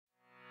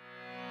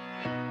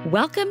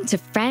Welcome to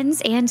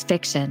Friends and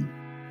Fiction.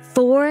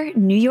 4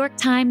 New York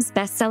Times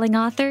bestselling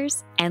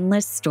authors,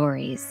 endless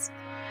stories.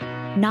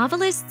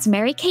 Novelists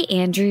Mary Kay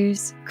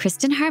Andrews,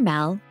 Kristen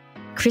Harmel,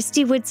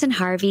 Christy Woodson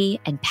Harvey,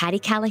 and Patty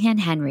Callahan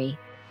Henry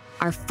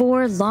are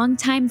 4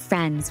 longtime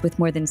friends with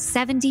more than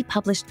 70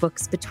 published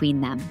books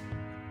between them.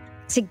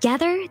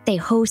 Together, they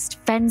host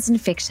Friends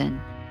and Fiction,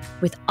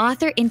 with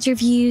author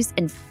interviews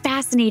and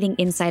fascinating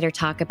insider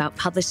talk about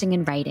publishing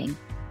and writing,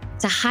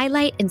 to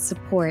highlight and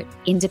support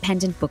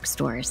independent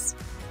bookstores.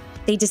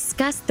 They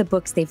discuss the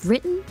books they've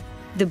written,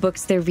 the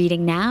books they're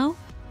reading now,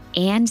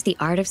 and the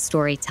art of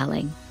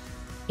storytelling.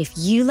 If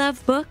you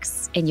love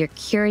books and you're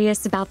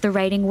curious about the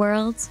writing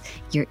world,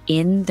 you're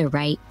in the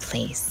right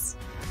place.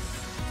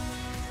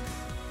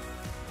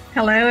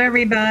 Hello,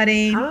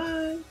 everybody.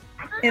 Hi.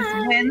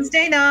 It's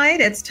Wednesday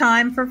night. It's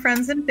time for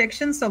Friends and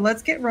Fiction, so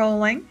let's get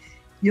rolling.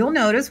 You'll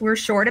notice we're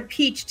short a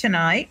peach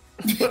tonight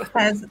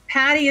because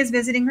Patty is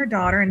visiting her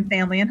daughter and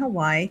family in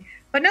Hawaii.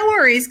 But no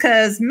worries,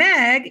 because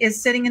Meg is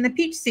sitting in the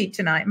peach seat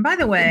tonight. And by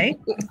the way,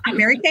 I'm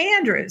Mary Kay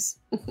Andrews.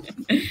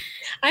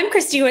 I'm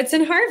Christy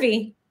Woodson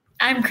Harvey.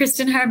 I'm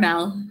Kristen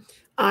Harmel.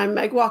 I'm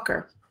Meg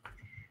Walker.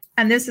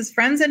 And this is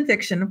Friends and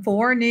Fiction,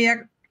 4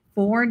 New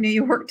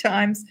York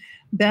Times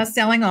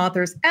best-selling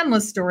authors,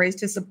 endless stories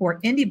to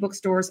support indie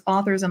bookstores,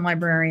 authors, and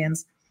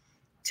librarians.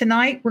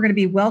 Tonight, we're going to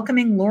be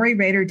welcoming Lori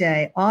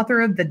Rader-Day,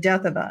 author of The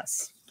Death of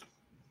Us.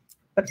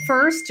 But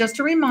first, just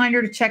a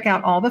reminder to check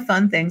out all the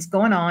fun things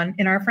going on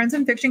in our Friends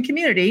and Fiction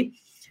community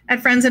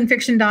at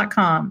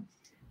friendsandfiction.com.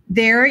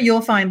 There,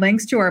 you'll find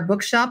links to our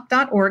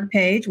bookshop.org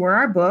page where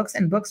our books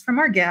and books from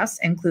our guests,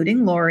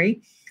 including Lori,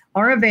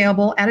 are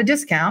available at a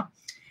discount,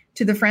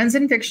 to the Friends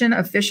and Fiction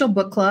official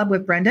book club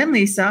with Brenda and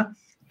Lisa,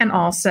 and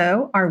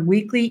also our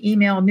weekly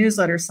email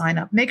newsletter sign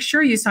up. Make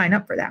sure you sign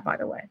up for that, by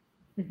the way.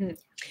 Mm-hmm.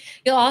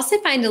 You'll also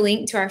find a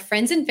link to our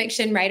Friends and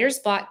Fiction Writer's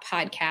Block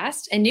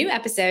podcast, a new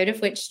episode of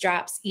which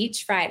drops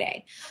each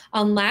Friday.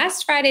 On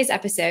last Friday's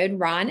episode,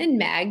 Ron and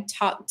Meg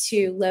talked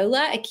to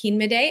Lola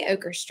Akinmade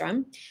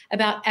Okerstrom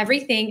about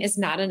Everything is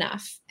Not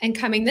Enough. And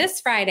coming this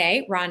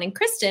Friday, Ron and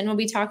Kristen will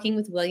be talking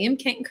with William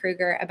Kent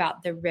Kruger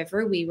about The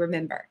River We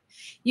Remember.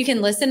 You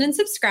can listen and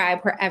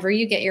subscribe wherever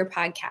you get your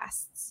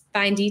podcasts.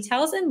 Find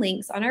details and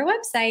links on our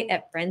website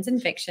at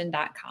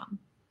friendsandfiction.com.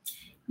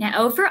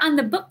 Now, over on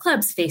the book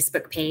club's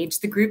Facebook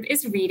page, the group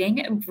is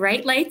reading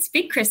Bright Lights,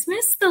 Big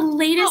Christmas, the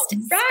latest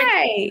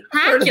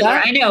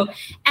spectacular, I know,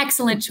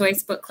 excellent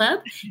choice book club.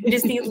 It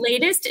is the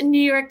latest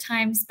New York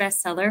Times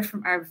bestseller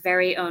from our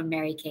very own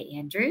Mary Kay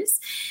Andrews.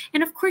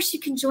 And of course, you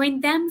can join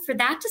them for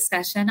that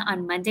discussion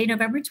on Monday,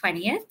 November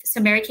 20th.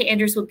 So Mary Kay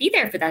Andrews will be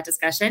there for that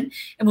discussion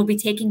and we'll be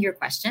taking your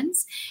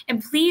questions.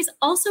 And please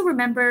also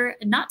remember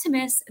not to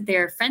miss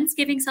their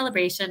Friendsgiving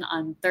celebration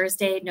on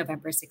Thursday,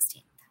 November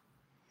 16th.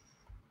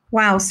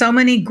 Wow, so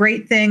many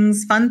great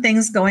things, fun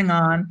things going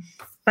on.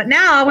 But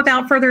now,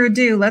 without further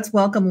ado, let's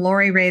welcome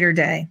Lori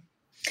Rader-Day.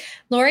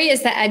 Lori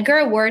is the Edgar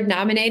Award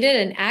nominated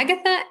and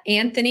Agatha,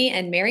 Anthony,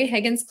 and Mary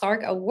Higgins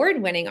Clark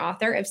award-winning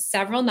author of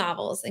several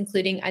novels,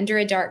 including Under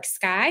a Dark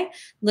Sky,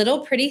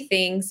 Little Pretty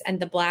Things,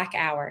 and The Black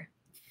Hour.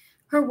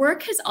 Her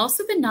work has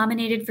also been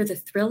nominated for the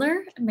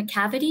Thriller,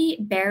 Macavity,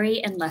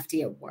 Barry, and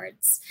Lefty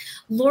Awards.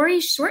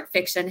 Lori's short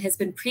fiction has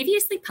been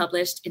previously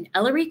published in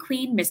Ellery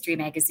Queen Mystery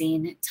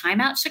Magazine,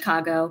 Time Out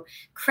Chicago,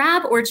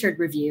 Crab Orchard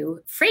Review,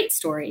 Freight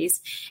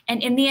Stories,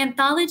 and in the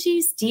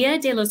anthologies Dia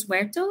de los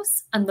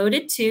Muertos,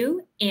 Unloaded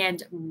 2,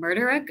 and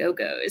Murder a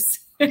Go-Go's.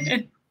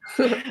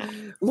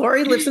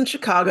 Lori lives in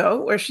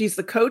Chicago, where she's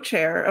the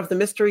co-chair of the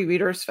Mystery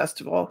Readers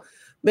Festival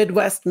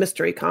Midwest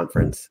Mystery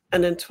Conference.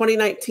 And in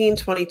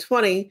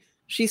 2019-2020,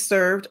 she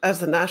served as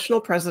the national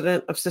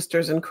president of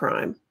Sisters in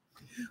Crime.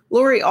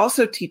 Lori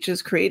also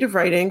teaches creative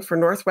writing for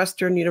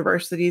Northwestern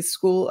University's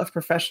School of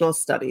Professional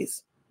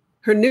Studies.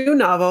 Her new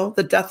novel,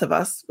 The Death of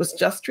Us, was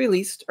just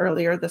released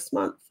earlier this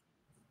month.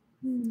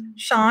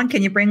 Sean,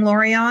 can you bring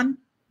Lori on?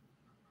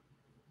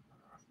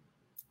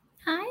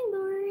 Hi,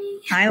 Lori.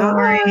 Hi,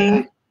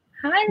 Lori.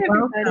 Hi,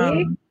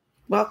 everybody.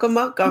 Welcome.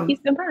 Thank you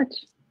so much.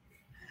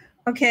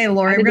 Okay,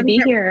 Lori, Happy to be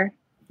here.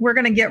 We're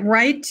going to get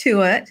right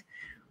to it.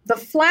 The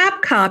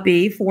flap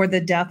copy for The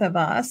Death of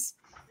Us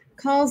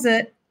calls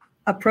it,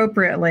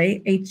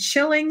 appropriately, a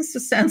chilling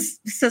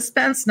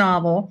suspense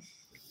novel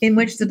in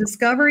which the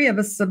discovery of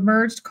a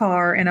submerged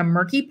car in a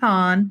murky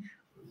pond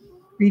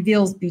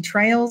reveals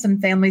betrayals and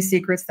family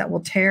secrets that will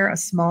tear a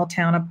small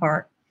town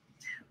apart.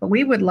 But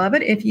we would love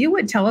it if you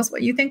would tell us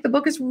what you think the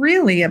book is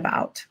really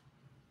about.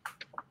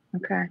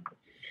 Okay.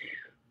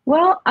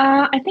 Well,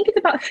 I think it's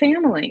about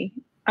family.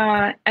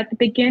 At the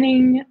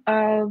beginning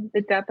of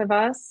The Death of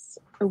Us,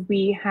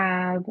 we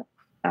have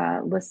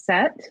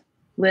Lisette,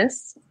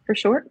 Liz for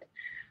short,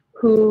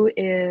 who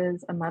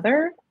is a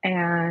mother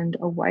and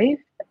a wife,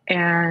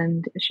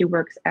 and she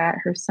works at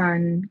her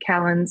son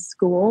Callan's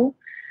school.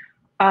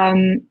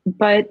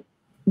 But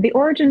the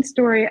origin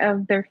story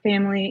of their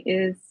family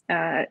is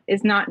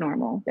not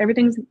normal.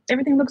 Everything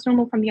looks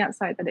normal from the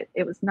outside, but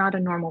it was not a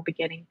normal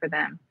beginning for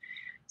them.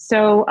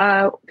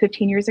 So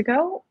 15 years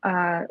ago,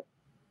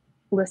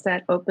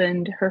 Lisette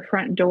opened her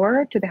front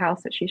door to the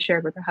house that she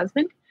shared with her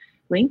husband,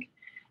 Link.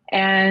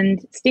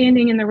 And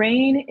standing in the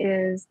rain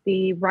is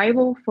the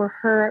rival for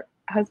her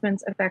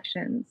husband's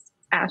affections,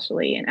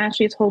 Ashley. And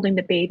Ashley is holding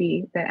the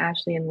baby that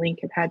Ashley and Link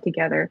have had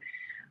together.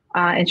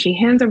 And she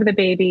hands over the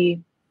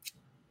baby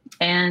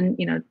and,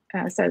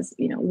 says,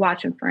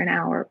 watch him for an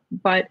hour,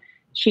 but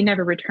she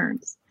never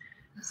returns.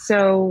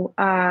 So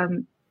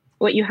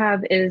what you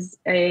have is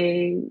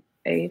a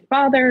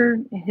father,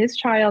 his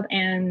child,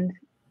 and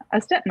a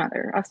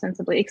stepmother,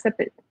 ostensibly, except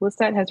that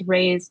Lisette has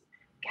raised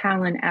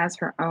Callan as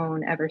her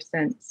own ever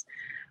since.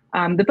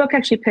 The book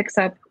actually picks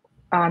up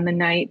on the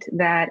night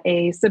that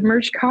a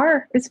submerged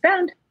car is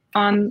found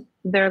on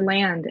their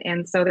land.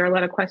 And so there are a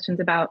lot of questions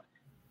about,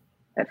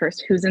 at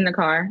first, who's in the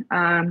car,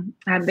 how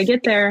did they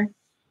get there,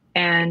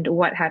 and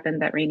what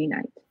happened that rainy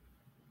night.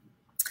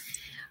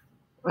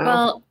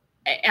 Well,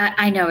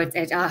 I know it's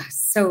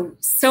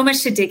so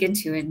much to dig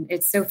into, and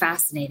it's so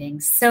fascinating.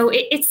 So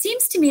it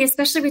seems to me,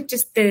 especially with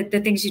just the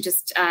things you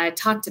just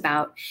talked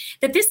about,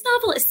 that this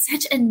novel is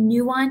such a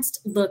nuanced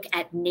look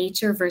at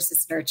nature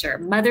versus nurture,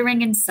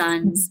 mothering and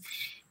sons,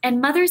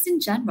 and mothers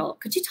in general.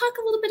 Could you talk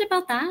a little bit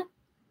about that?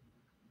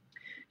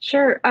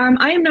 Sure.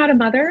 I am not a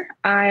mother.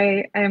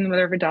 I am the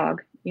mother of a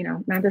dog.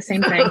 Not the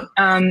same thing.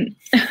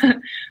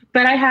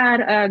 But I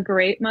had a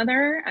great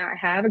mother. I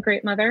have a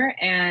great mother.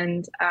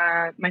 And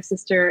my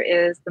sister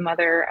is the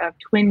mother of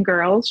twin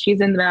girls.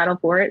 She's in the battle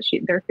for it.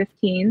 They're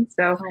 15.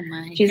 So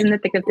she's in the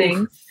thick of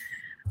things.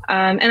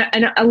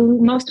 And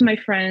most of my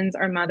friends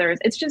are mothers.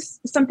 It's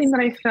just something that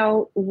I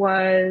felt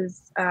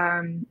was,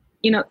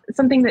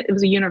 something that it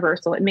was a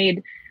universal. It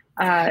made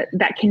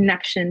that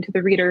connection to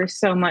the reader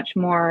so much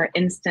more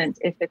instant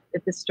if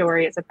the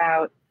story is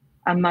about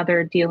a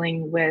mother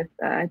dealing with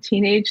a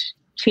teenage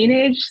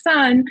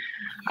son.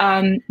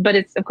 But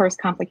it's of course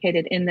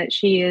complicated in that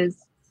she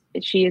is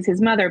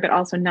his mother, but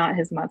also not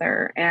his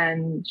mother.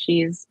 And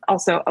she's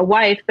also a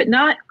wife, but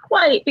not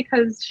quite,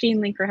 because she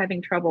and Link are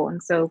having trouble.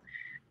 And so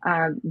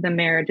the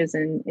marriage is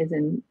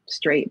in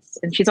straits.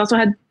 And she's also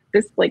had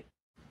this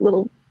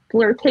little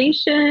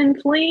flirtation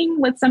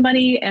fling with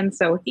somebody. And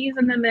so he's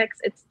in the mix.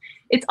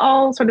 It's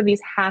all sort of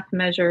these half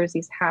measures,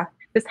 this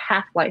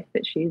half life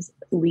that she's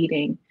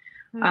leading.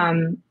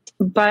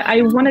 But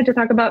I wanted to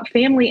talk about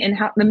family and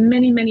how the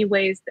many, many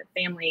ways that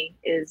family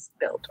is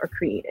built or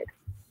created.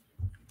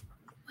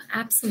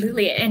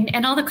 Absolutely.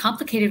 And all the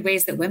complicated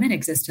ways that women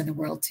exist in the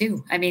world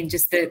too. I mean,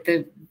 just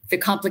the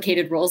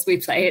complicated roles we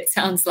play, it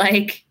sounds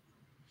like.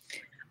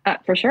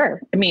 For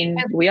sure. I mean,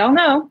 we all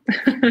know.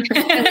 I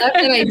love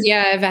that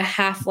idea of a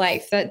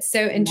half-life. That's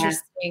so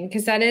interesting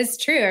because that is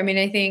true. I mean,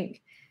 I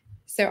think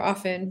so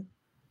often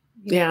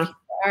people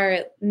are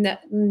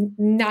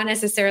not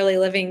necessarily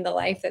living the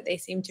life that they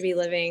seem to be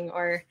living,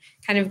 or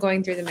kind of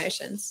going through the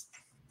motions.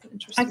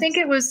 I think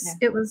it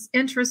was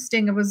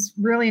interesting. It was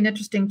really an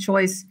interesting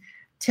choice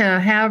to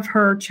have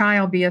her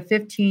child be a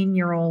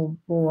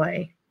 15-year-old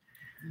boy.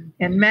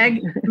 And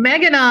Meg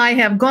and I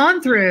have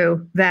gone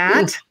through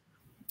that,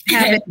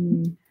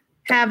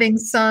 having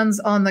sons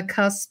on the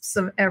cusps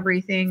of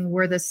everything,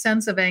 where the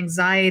sense of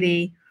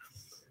anxiety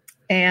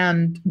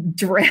and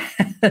dread.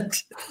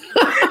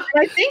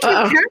 I think you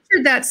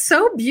captured that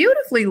so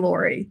beautifully,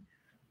 Lori.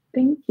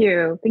 Thank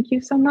you. Thank you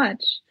so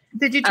much.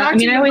 Did you talk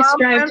to your I always mom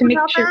strive to make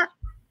sure. that?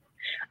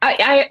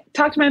 I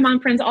talk to my mom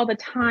friends all the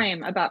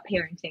time about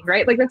parenting,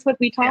 right? Like that's what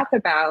we talk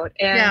about.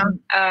 And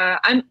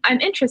I'm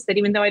interested,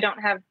 even though I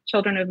don't have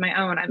children of my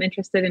own, I'm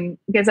interested in,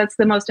 because that's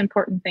the most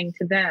important thing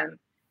to them.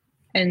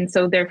 And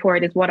so therefore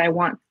it is what I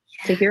want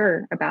to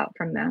hear about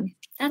from them.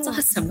 That's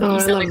awesome. You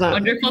sound like a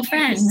wonderful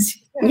friend.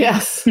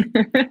 Yes.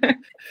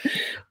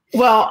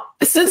 Well,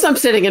 since I'm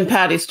sitting in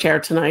Patty's chair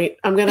tonight,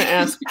 I'm going to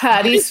ask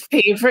Patty's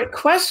favorite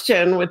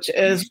question, which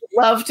is,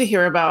 love to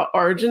hear about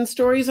origin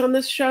stories on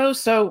this show.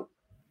 So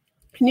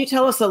can you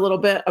tell us a little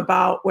bit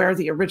about where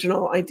the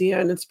original idea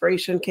and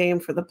inspiration came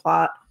for the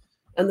plot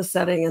and the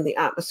setting and the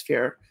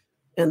atmosphere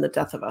in The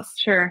Death of Us?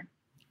 Sure.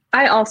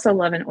 I also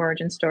love an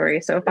origin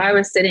story. So if I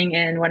was sitting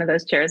in one of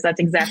those chairs, that's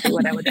exactly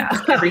what I would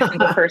ask every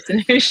single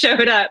person who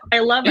showed up. I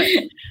love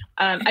it.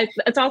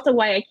 It's also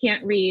why I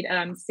can't read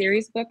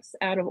series books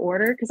out of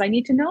order, because I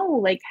need to know,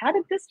 like, how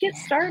did this get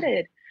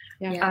started?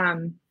 Yeah.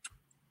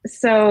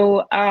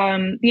 So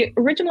the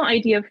original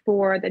idea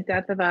for The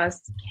Death of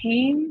Us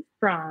came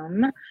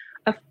from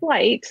a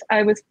flight.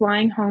 I was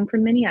flying home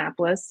from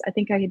Minneapolis. I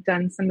think I had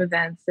done some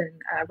events and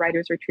a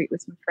writer's retreat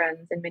with some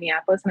friends in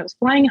Minneapolis, and I was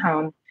flying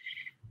home.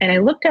 And I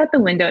looked out the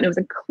window, and it was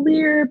a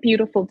clear,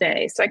 beautiful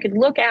day. So I could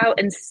look out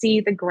and see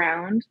the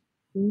ground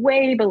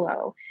way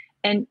below.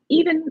 And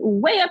even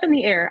way up in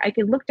the air, I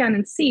could look down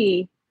and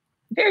see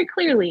very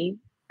clearly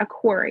a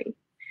quarry.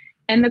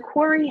 And the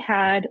quarry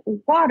had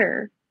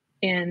water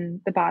in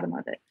the bottom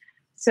of it.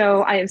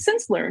 So I have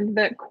since learned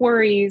that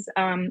quarries,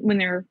 when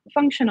they're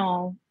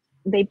functional,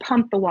 they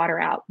pump the water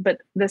out. But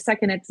the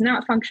second it's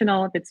not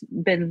functional, if it's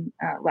been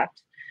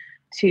left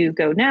to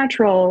go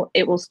natural,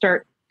 it will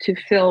start to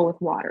fill with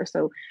water.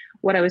 So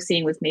what I was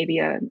seeing was maybe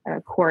a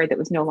quarry that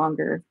was no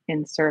longer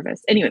in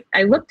service. Anyway,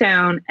 I looked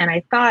down and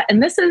I thought,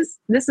 and this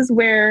is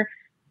where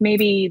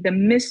maybe the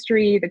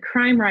mystery, the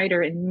crime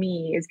writer in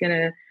me is going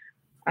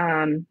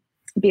to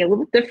be a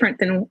little different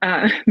than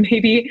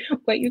maybe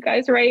what you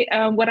guys write.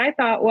 What I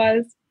thought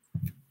was,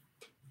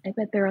 I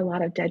bet there are a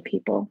lot of dead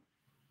people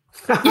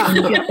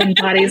in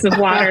bodies of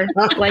water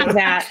like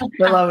that.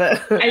 I love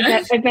it.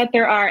 I bet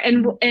there are.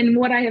 And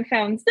what I have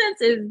found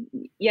since is,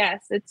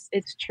 yes,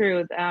 it's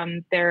true.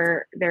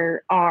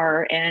 There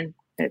are, and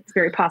it's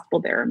very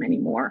possible there are many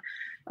more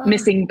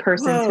missing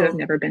persons who have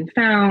never been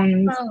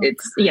found.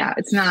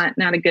 It's not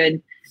a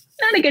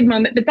good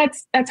moment, but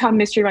that's how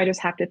mystery writers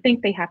have to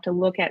think. They have to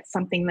look at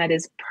something that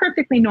is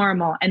perfectly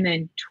normal and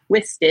then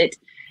twist it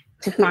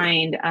to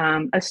find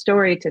a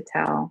story to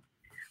tell.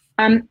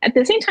 At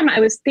the same time, I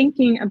was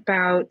thinking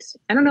about,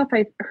 I don't know if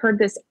I heard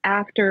this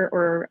after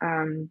or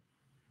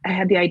I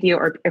had the idea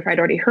or if I'd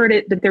already heard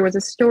it, that there was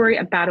a story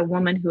about a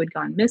woman who had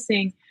gone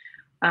missing.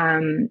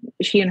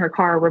 She and her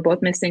car were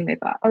both missing. They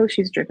thought, oh,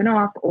 she's driven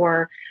off.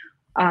 Or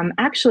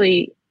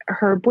actually,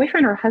 her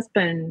boyfriend or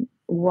husband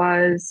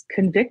was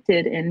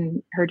convicted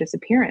in her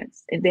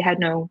disappearance. They had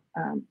no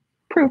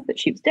proof that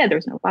she was dead. There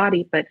was no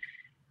body, but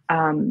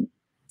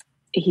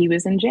he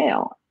was in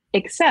jail,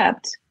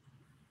 except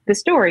the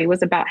story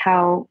was about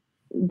how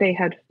they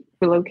had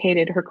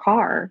located her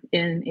car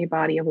in a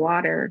body of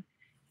water.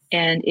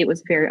 And it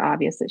was very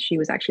obvious that she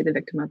was actually the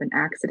victim of an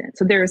accident.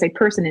 So there was a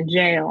person in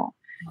jail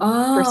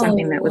for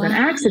something that was an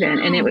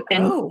accident. And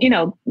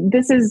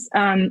this is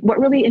what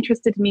really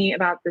interested me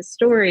about this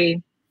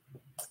story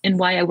and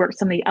why I worked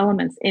some of the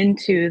elements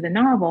into the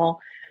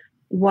novel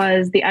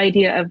was the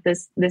idea of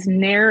this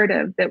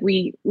narrative that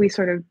we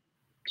sort of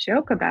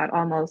joke about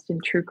almost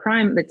in true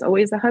crime. It's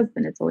always the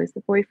husband. It's always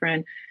the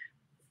boyfriend.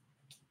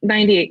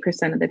 98%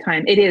 of the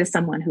time, it is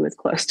someone who is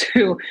close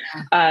to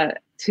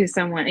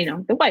someone,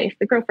 the wife,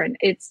 the girlfriend.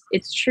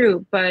 It's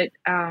true, but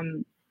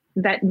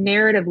that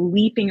narrative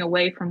leaping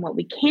away from what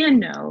we can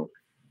know,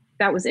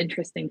 that was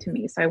interesting to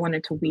me. So I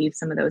wanted to weave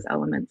some of those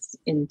elements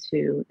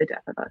into The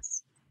Death of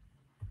Us.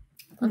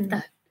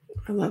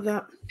 I love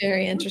that.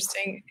 Very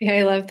interesting. Yeah,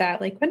 I love that.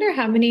 Like, wonder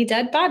how many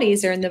dead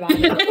bodies are in the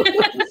body.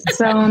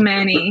 So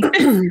many.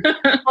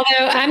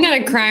 Although I'm not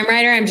a crime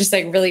writer, I'm just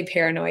like really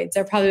paranoid. So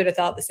I probably would have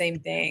thought the same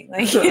thing.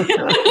 Like,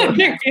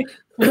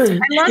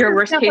 your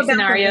worst case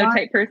scenario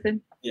type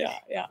person. Yeah.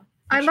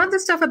 I love the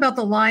stuff about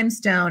the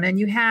limestone, and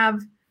you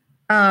have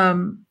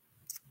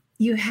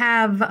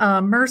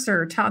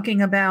Mercer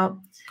talking about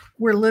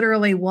we're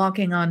literally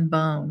walking on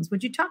bones.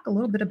 Would you talk a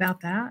little bit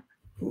about that?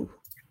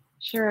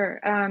 Sure.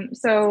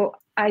 So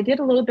I did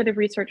a little bit of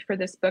research for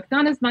this book,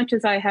 not as much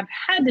as I have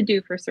had to do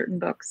for certain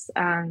books.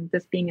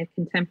 This being a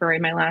contemporary,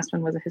 my last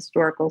one was a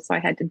historical, so I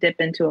had to dip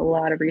into a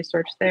lot of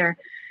research there.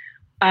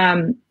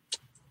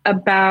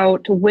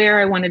 About where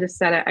I wanted to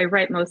set it, I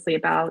write mostly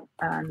about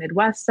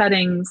Midwest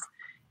settings,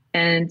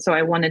 and so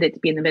I wanted it to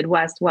be in the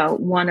Midwest. Well,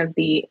 one of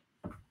the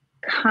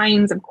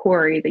kinds of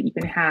quarry that you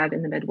can have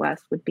in the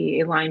Midwest would be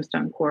a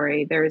limestone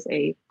quarry. There's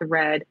a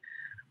thread,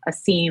 a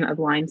seam of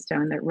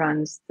limestone that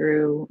runs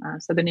through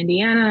southern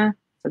Indiana,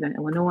 southern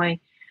Illinois,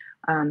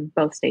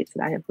 both states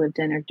that I have lived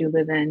in or do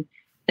live in.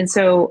 And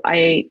so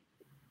I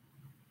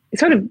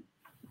sort of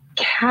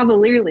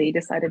cavalierly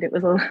decided it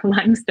was a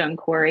limestone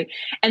quarry,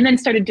 and then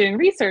started doing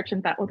research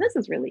and thought, well, this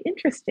is really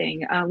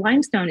interesting.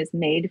 Limestone is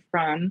made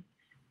from,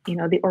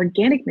 the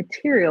organic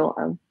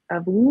material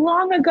of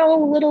long ago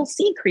little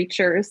sea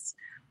creatures.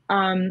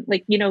 When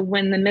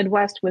the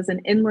Midwest was an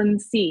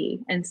inland sea.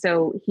 And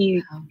so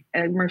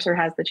Mercer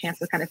has the chance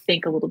to kind of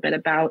think a little bit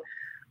about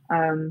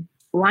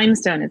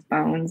limestone as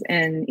bones.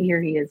 And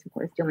here he is, of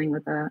course, dealing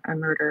with a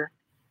murder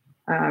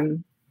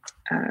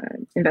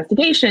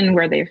investigation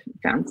where they've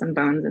found some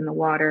bones in the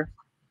water.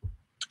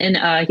 And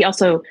he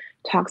also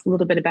talks a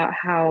little bit about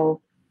how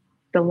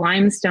the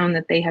limestone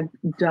that they have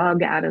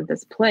dug out of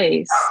this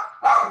place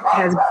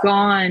has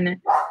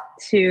gone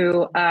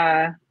to,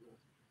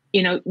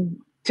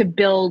 to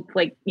build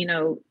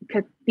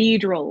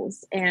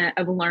cathedrals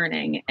of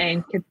learning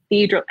and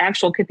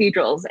actual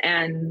cathedrals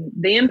and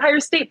the Empire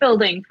State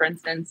Building, for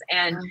instance.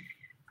 And,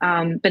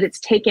 but it's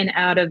taken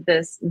out of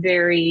this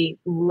very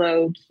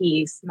low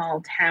key,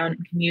 small town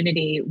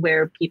community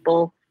where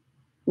people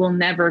will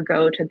never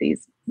go to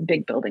these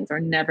big buildings or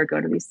never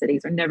go to these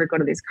cities or never go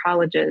to these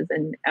colleges.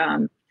 And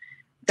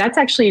that's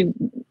actually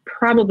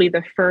probably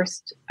the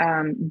first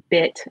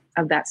bit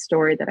of that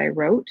story that I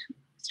wrote.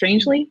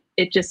 Strangely,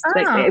 it just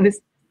it was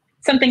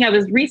something I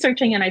was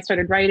researching and I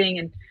started writing,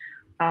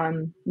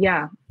 and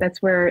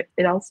that's where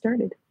it all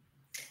started.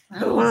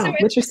 Oh, wow. So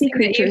with your sea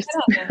creatures.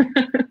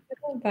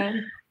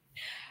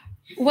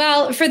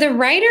 Well, for the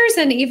writers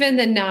and even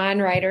the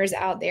non-writers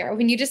out there,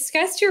 when you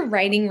discussed your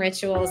writing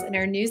rituals in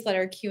our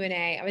newsletter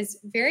Q&A, I was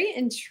very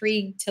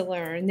intrigued to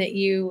learn that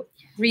you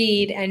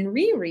read and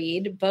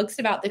reread books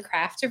about the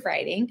craft of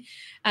writing.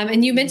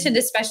 And you mentioned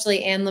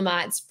especially Anne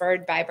Lamott's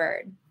Bird by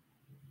Bird.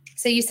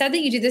 So you said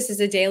that you do this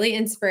as a daily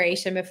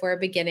inspiration before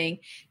beginning.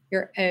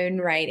 your own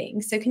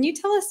writing. So can you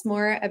tell us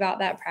more about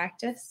that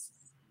practice?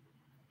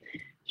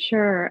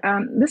 Sure.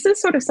 This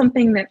is sort of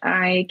something that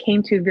I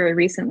came to very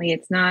recently.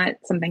 It's not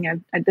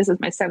something this is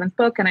my 7th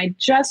book, and I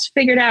just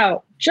figured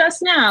out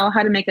just now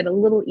how to make it a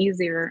little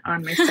easier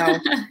on myself.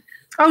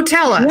 Oh,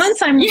 tell us.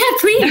 Once I'm,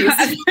 please.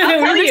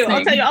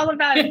 I'll tell you all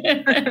about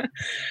it.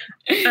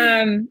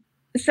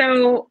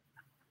 So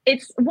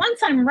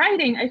once I'm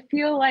writing, I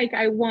feel like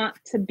I want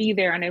to be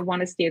there and I want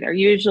to stay there.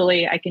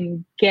 Usually I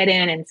can get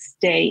in and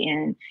stay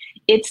in.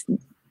 It's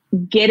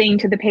getting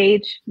to the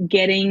page,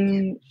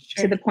 getting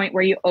to the point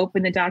where you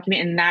open the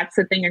document, and that's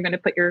the thing you're going to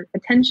put your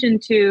attention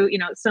to.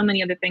 So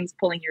many other things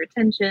pulling your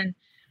attention.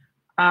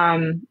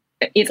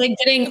 It's like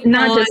getting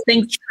not on just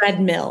things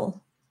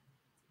treadmill.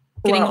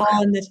 Getting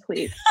on the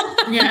please.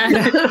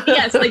 Yeah.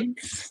 Yes, like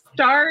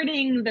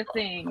starting the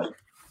thing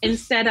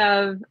instead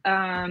of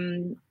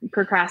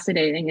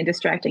procrastinating and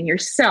distracting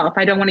yourself.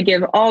 I don't want to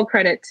give all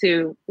credit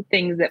to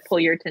things that pull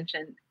your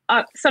attention.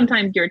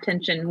 Sometimes your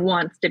attention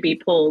wants to be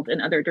pulled in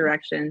other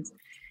directions.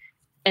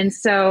 And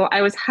so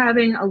I was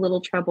having a little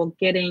trouble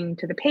getting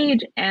to the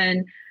page,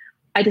 and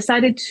I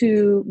decided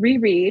to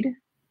reread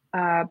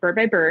Bird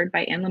by Bird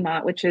by Anne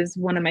Lamott, which is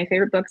one of my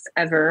favorite books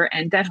ever,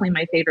 and definitely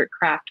my favorite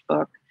craft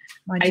book.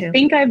 I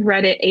think I've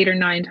read it 8 or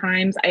 9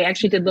 times. I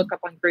actually did look up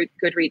on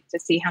Goodreads to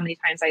see how many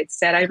times I had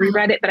said I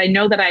reread it, but I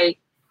know that I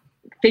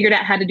figured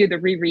out how to do the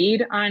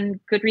reread on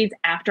Goodreads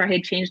after I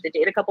had changed the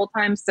date a couple of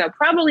times. So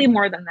probably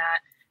more than that.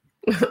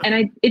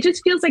 And it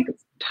just feels like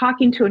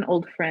talking to an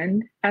old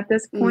friend at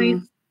this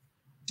point.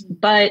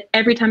 But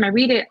every time I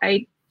read it,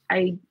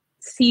 I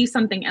see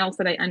something else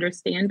that I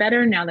understand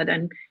better now that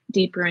I'm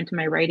deeper into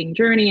my writing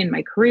journey and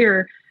my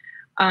career.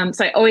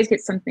 So I always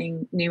get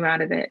something new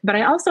out of it. But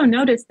I also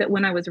noticed that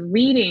when I was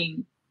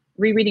rereading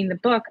the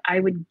book, I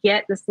would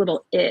get this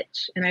little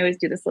itch, and I always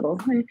do this little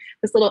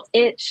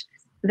itch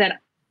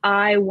that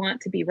I want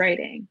to be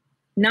writing.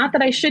 Not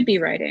that I should be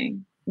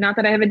writing, not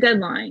that I have a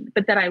deadline,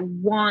 but that I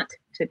want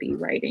to be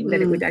writing,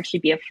 that it would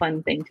actually be a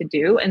fun thing to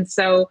do. And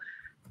so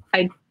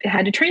I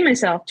had to train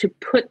myself to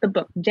put the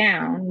book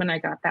down when I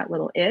got that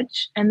little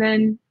itch, and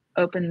then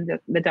open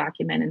the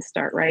document and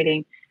start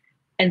writing.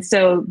 And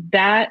so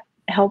that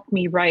helped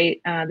me write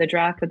the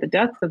draft of The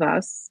Death of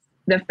Us,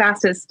 the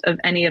fastest of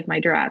any of my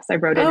drafts. I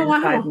wrote it in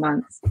 5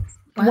 months.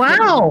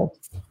 Wow.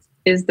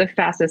 Is the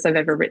fastest I've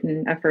ever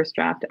written a first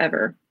draft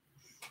ever.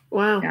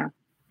 Wow. Yeah.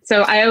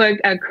 So I owe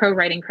a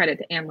co-writing credit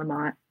to Anne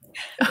Lamott.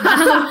 That's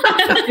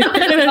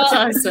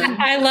awesome.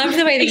 I love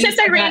the way that Except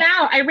I ran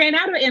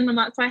out of Anne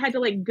Lamott, so I had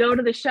to go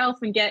to the shelf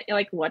and get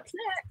what's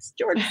next?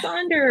 George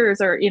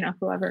Saunders or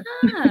whoever.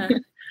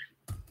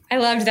 I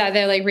loved that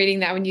though,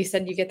 reading that when you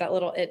said you get that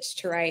little itch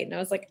to write, and I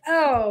was like,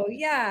 oh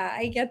yeah,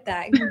 I get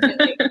that.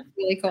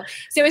 Really cool.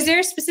 So is there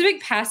a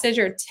specific passage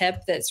or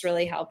tip that's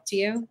really helped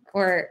you,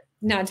 or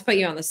not to put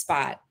you on the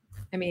spot?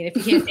 I mean, if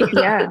you can't think of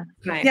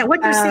it, yeah,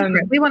 what's your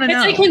secret? We want to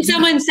know. It's like when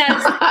someone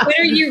says, what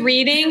are you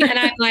reading? And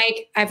I'm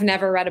like, I've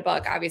never read a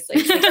book, obviously.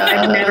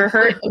 I've never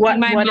heard what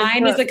my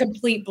mind is a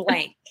complete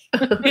blank.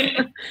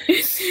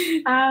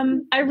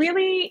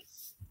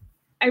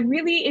 I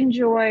really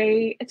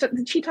enjoy, so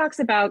she talks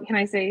about, can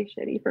I say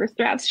shitty first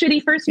drafts,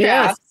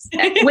 yes.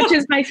 which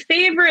is my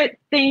favorite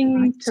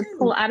thing to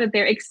pull out of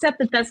there, except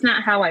that that's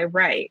not how I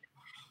write.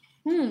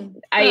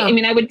 I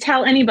mean, I would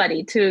tell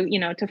anybody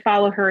to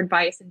follow her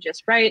advice and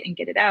just write and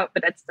get it out,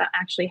 but that's not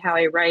actually how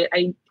I write.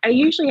 I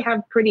usually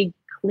have pretty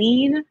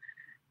clean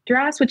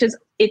drafts, which is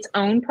its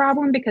own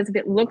problem, because if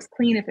it looks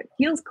clean, if it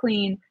feels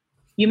clean,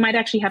 you might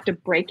actually have to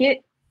break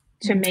it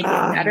to make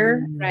it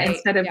better,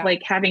 instead of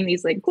having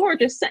these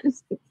gorgeous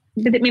sentences,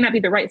 but it may not be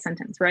the right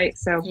sentence, right?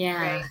 So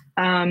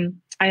I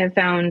have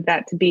found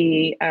that to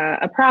be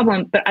a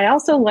problem. But I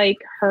also like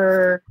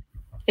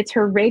it's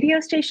her radio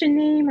station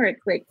name, or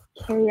it's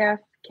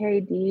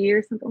KFKD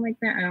or something like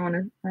that. I don't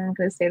want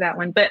to say that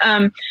one, but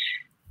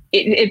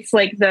it's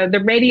like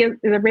the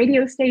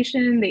radio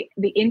station,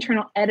 the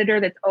internal editor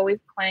that's always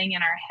playing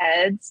in our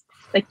heads,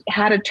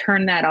 how to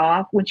turn that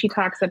off. When she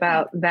talks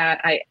about that,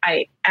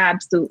 I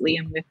absolutely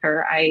am with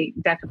her. I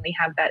definitely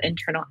have that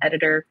internal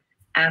editor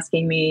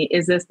asking me,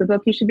 is this the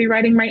book you should be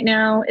writing right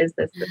now? Is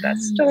this the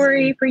best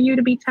story for you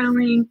to be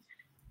telling?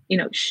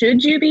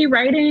 Should you be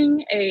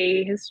writing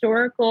a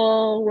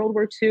historical World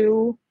War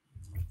II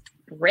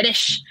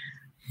British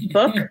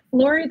book,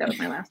 Lori? That was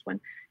my last one.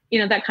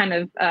 That kind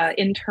of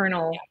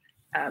internal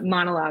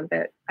monologue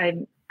that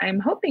I'm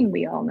hoping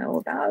we all know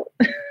about.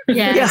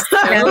 Yes.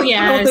 Oh,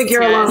 yes. I don't think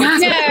you're alone. No,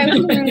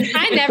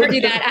 I never do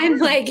that. I'm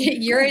like,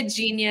 you're a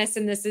genius,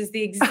 and this is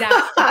the exact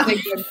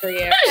thing good for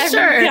you.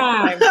 Every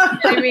time.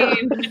 I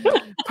mean,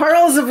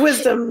 pearls of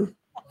wisdom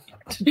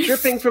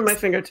dripping from my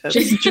fingertips.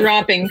 Just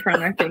dropping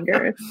from my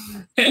fingers.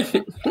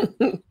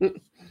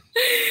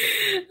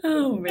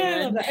 Oh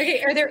man.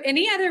 Okay. Are there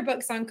any other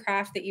books on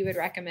craft that you would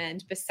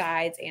recommend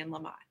besides Anne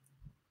Lamott?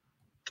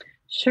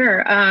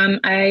 Sure.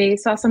 I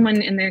saw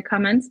someone in the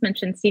comments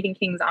mention Stephen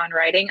King's On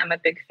Writing. I'm a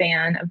big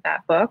fan of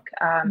that book.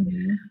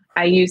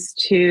 I used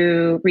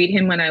to read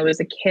him when I was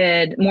a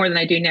kid, more than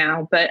I do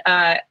now, but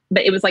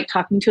it was like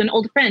talking to an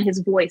old friend. His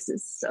voice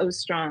is so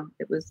strong.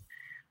 It was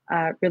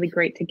really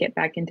great to get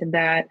back into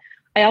that.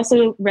 I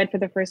also read for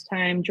the first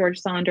time George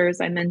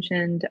Saunders. I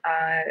mentioned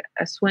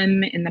A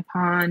Swim in the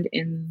Pond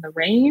in the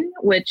Rain,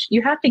 which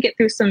you have to get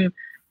through some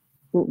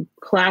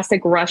classic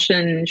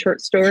Russian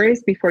short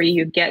stories before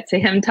you get to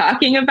him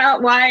talking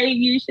about why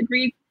you should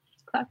read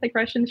classic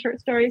Russian short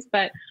stories.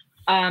 But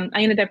I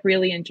ended up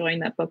really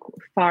enjoying that book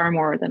far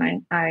more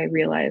than I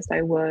realized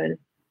I would.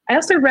 I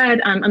also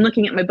read, I'm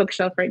looking at my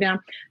bookshelf right now.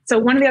 So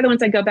one of the other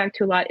ones I go back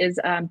to a lot is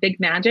Big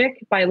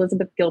Magic by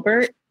Elizabeth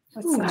Gilbert.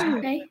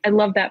 Okay. I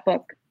love that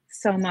book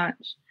so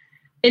much.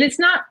 And it's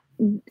not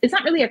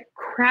really a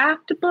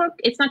craft book.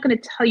 It's not going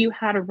to tell you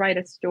how to write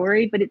a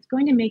story, but it's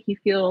going to make you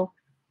feel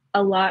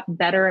a lot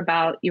better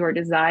about your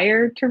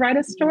desire to write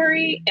a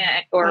story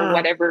or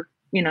whatever,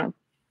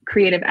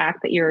 creative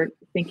act that you're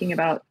thinking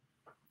about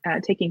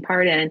taking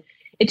part in.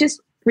 It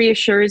just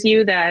reassures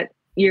you that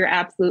you're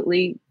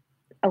absolutely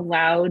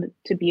allowed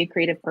to be a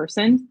creative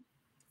person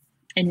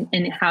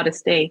and how to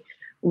stay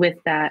with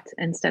that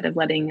instead of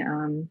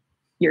letting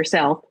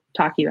yourself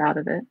talk you out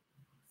of it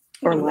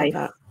or life.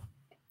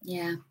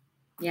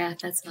 Yeah,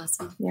 that's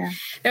awesome. Yeah.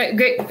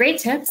 Great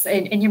tips.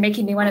 And you're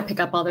making me want to pick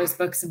up all those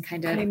books and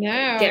kind of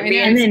get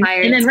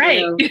re-inspired. And then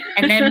write.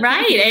 And then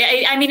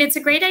write. I mean, it's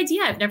a great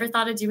idea. I've never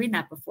thought of doing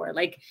that before.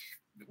 Like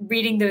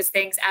reading those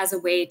things as a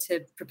way to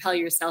propel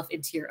yourself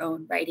into your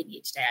own writing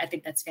each day. I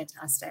think that's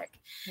fantastic.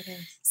 It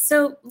is.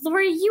 So,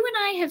 Lori, you and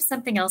I have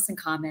something else in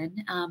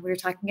common. We were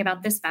talking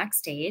about this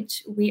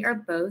backstage. We are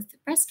both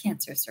breast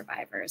cancer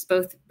survivors,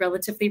 both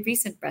relatively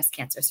recent breast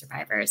cancer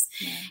survivors.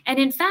 Yeah. And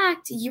in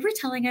fact, you were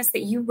telling us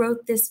that you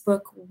wrote this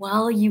book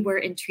while you were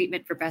in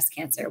treatment for breast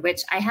cancer,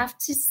 which I have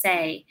to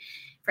say,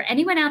 for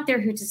anyone out there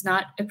who does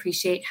not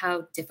appreciate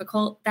how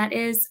difficult that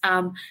is,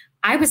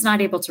 I was not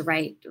able to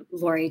write,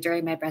 Lori,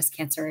 during my breast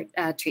cancer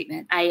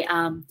treatment.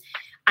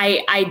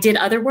 I did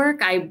other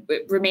work. I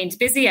remained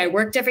busy. I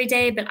worked every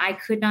day, but I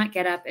could not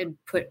get up and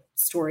put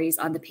stories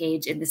on the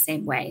page in the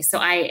same way. So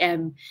I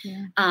am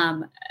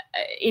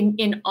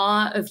in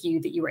awe of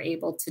you that you were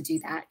able to do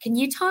that. Can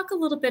you talk a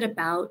little bit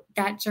about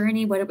that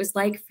journey, what it was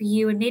like for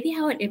you, and maybe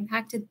how it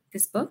impacted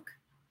this book?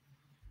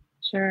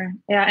 Sure.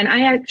 Yeah. And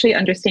I actually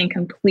understand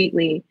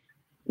completely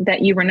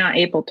that you were not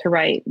able to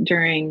write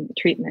during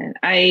treatment.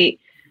 I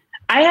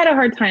had a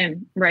hard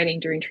time writing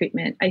during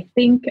treatment. I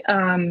think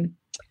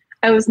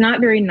I was not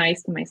very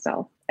nice to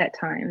myself at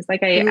times.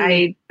 Like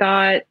I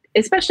thought,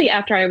 especially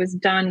after I was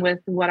done with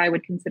what I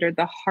would consider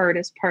the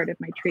hardest part of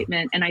my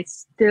treatment, and I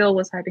still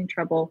was having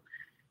trouble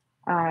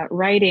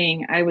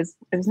writing, I was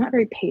not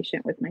very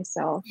patient with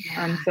myself.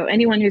 Yeah. So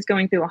anyone who's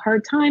going through a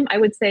hard time, I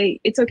would say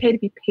it's okay to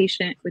be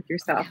patient with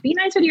yourself. Be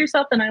nicer to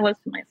yourself than I was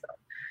to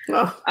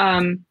myself.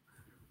 Oh.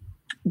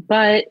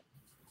 But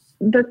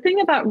the thing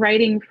about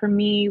writing for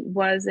me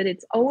was that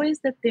it's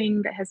always the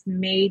thing that has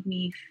made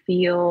me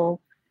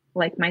feel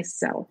like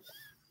myself.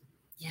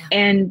 Yeah.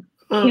 And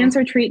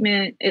cancer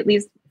treatment, at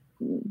least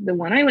the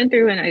one I went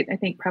through, and I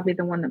think probably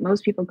the one that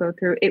most people go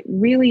through, it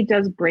really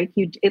does break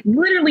you. It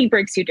literally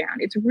breaks you down.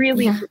 It's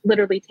really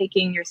literally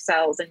taking your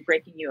cells and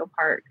breaking you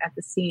apart at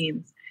the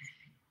seams.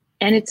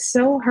 And it's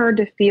so hard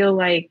to feel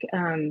like,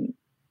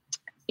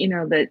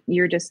 that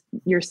you're just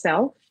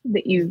yourself,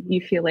 that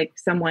you feel like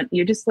someone,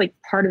 you're just like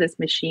part of this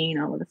machine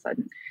all of a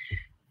sudden.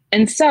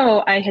 And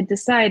so I had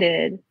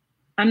decided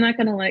I'm not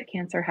going to let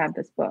cancer have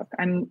this book.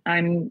 I'm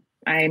going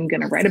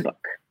to write a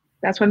book.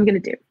 That's what I'm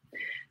going to do.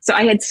 So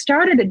I had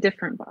started a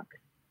different book.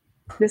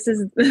 This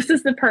is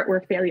the part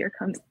where failure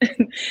comes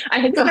in. I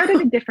had started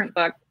a different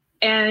book,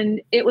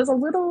 and it was a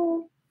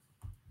little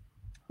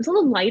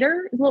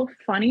lighter, a little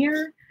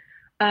funnier.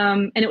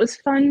 And it was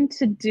fun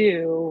to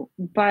do,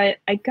 but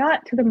I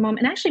got to the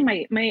moment, and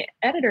actually my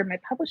editor, my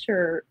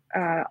publisher,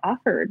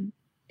 offered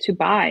to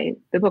buy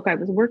the book I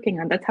was working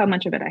on. That's how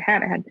much of it I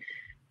had. I had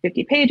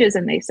 50 pages,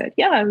 and they said,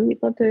 yeah, we'd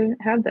love to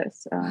have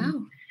this.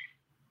 Wow.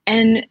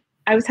 And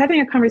I was having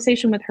a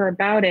conversation with her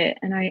about it,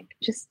 and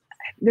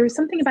there was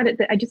something about it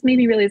that I just made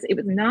me realize it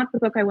was not the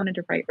book I wanted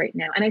to write right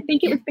now. And I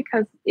think it was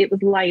because it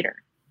was lighter.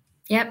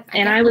 Yep.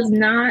 And I was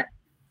not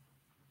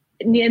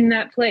in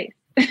that place.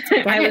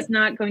 I was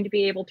not going to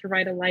be able to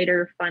write a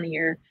lighter,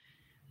 funnier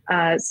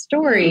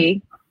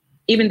story,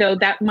 even though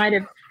that might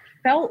have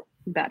felt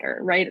better,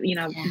 right?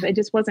 It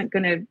just wasn't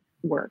going to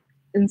work.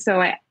 And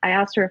so I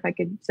asked her if I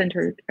could send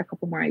her a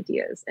couple more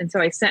ideas. And so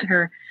I sent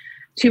her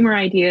 2 more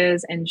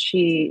ideas, and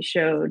she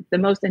showed the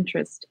most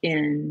interest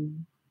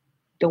in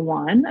the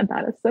one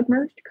about a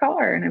submerged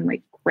car. And I'm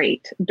like,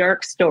 great,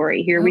 dark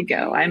story. Here we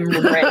go. I'm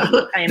ready.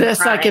 I am this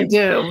primed. I can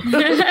do.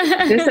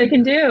 This I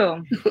can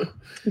do.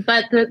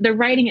 But the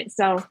writing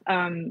itself,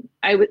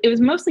 it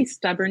was mostly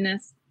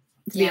stubbornness,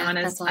 to be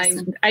honest. That's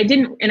awesome. I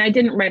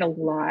didn't write a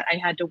lot. I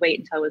had to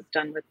wait until I was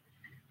done with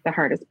the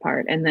hardest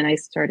part, and then I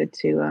started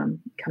to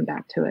come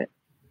back to it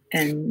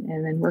and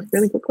then work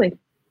really quickly.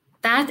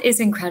 That is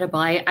incredible.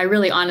 I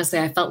really, honestly,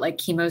 I felt like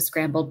chemo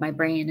scrambled my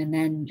brain, and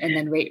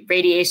then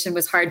radiation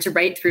was hard to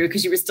write through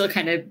because you were still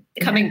kind of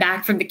coming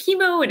back from the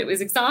chemo, and it was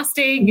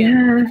exhausting.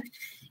 Yeah.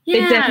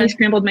 It definitely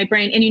scrambled my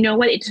brain. And you know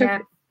what? It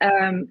took.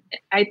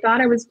 I thought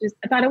I was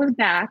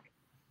back.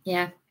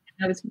 Yeah.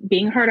 I was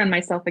being hard on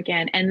myself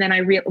again, and then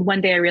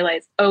one day I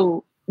realized,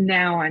 oh,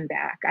 now I'm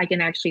back. I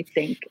can actually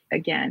think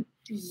again.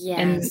 Yes.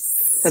 And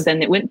so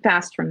then it went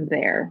fast from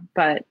there.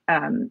 But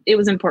it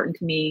was important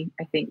to me.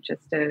 I think it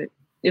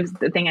was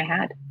the thing I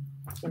had,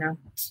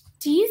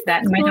 Do you think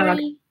that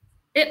Lori,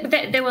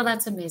 well,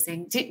 that's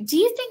amazing. Do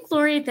you think,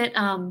 Lori, that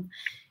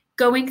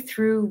going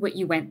through what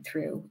you went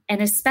through, and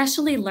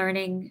especially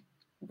learning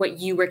what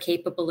you were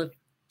capable of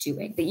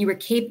doing, that you were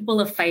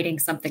capable of fighting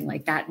something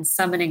like that and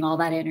summoning all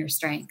that inner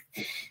strength,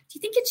 do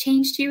you think it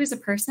changed you as a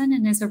person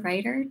and as a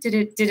writer? Did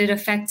it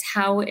affect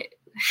how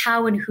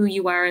and who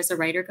you are as a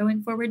writer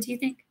going forward, do you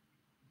think?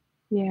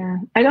 Yeah,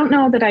 I don't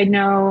know that I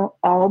know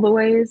all the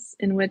ways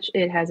in which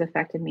it has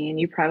affected me, and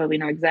you probably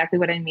know exactly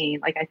what I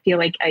mean. Like, I feel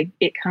like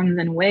it comes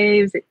in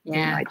waves.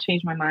 I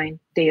change my mind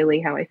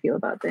daily how I feel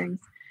about things,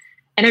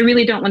 and I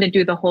really don't want to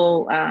do the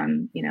whole,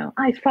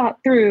 I fought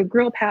through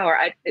girl power.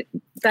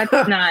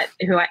 That's not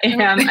who I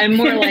am. I'm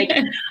more like,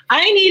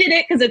 I needed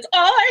it because it's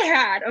all I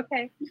had.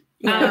 Okay,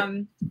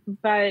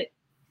 but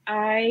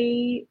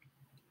I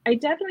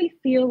definitely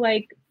feel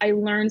like I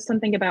learned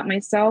something about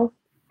myself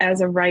as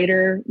a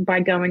writer by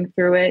going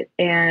through it,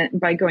 and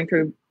by going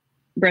through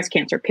breast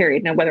cancer,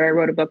 period. Now, whether I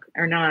wrote a book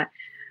or not,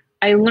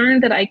 I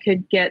learned that I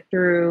could get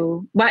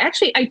through. Well,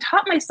 actually, I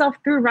taught myself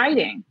through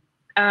writing.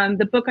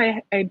 The book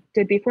I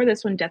did before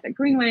this one, Death at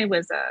Greenway,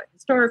 was a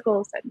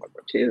historical set in World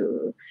War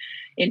II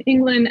in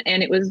England.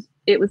 And it was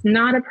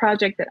not a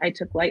project that I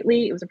took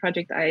lightly. It was a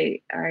project I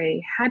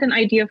had an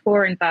idea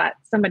for and thought,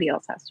 somebody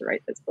else has to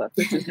write this book.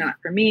 This is not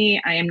for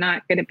me. I'm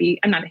not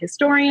a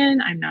historian.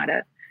 I'm not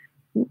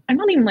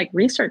even like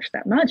research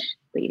that much,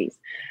 ladies.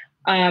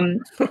 And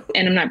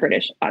I'm not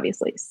British,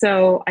 obviously.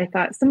 So I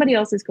thought, somebody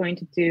else is going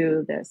to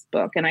do this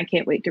book and I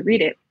can't wait to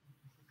read it.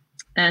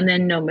 And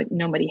then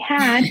nobody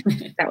had.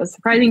 That was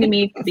surprising to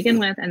me to begin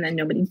with. And then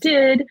nobody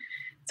did.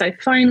 So I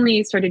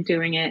finally started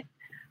doing it,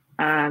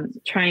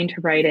 trying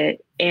to write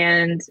it.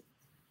 And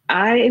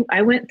I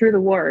went through the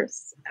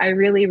wars. I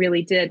really,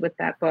 really did with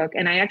that book.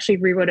 And I actually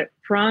rewrote it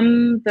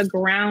from the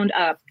ground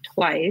up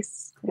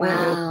twice.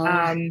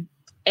 Wow.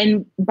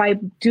 And by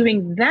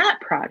doing that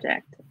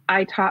project,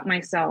 I taught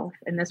myself,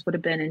 and this would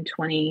have been in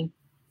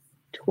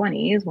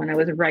 2020 is when I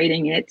was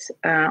writing it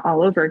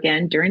all over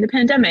again during the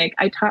pandemic.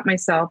 I taught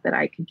myself that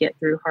I could get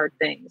through hard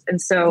things.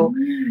 And so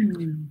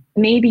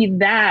maybe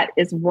that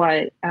is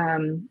what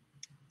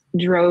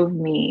drove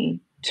me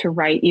to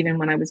write, even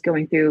when I was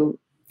going through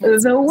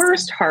the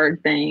worst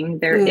hard thing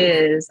there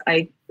is.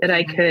 I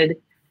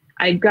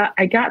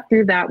got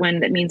through that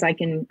one. That means I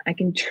can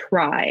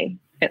try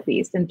at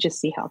least and just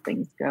see how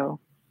things go.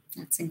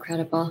 That's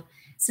incredible.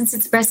 Since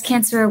it's Breast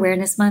Cancer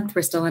Awareness Month,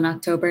 we're still in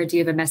October. Do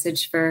you have a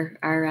message for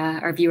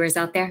our viewers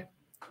out there?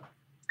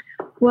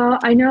 Well,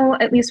 I know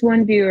at least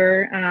one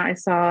viewer I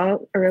saw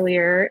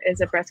earlier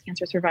is a breast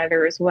cancer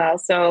survivor as well.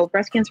 So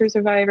breast cancer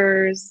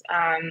survivors,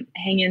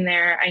 hang in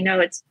there. I know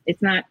it's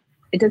not.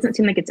 It doesn't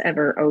seem like it's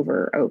ever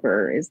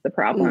over is the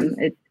problem.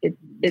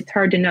 It's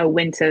hard to know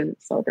when to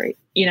celebrate,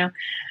 Yeah.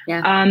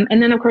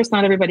 And then of course,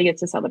 not everybody gets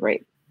to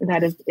celebrate.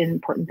 That is an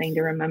important thing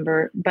to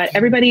remember, but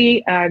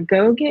everybody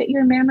go get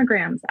your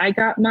mammograms. I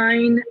got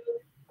mine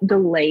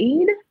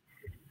delayed.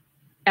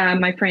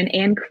 My friend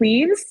Ann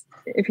Cleves,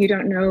 if you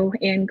don't know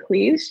Ann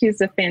Cleves, she's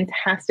a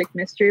fantastic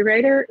mystery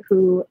writer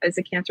who is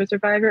a cancer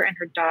survivor, and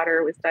her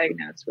daughter was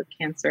diagnosed with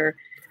cancer.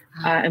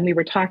 And we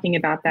were talking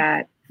about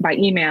that by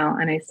email.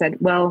 And I said,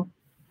 well,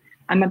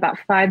 I'm about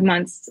 5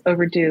 months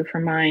overdue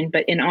for mine,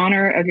 but in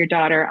honor of your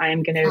daughter, I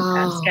am going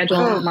to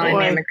schedule my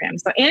mammogram.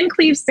 So Ann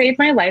Cleves saved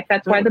my life.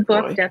 That's why the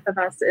book Death of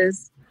Us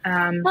is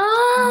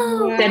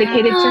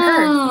dedicated to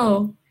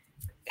her.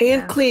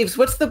 Ann Cleves,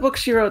 what's the book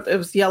she wrote? It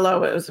was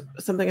yellow. It was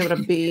something about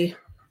a bee.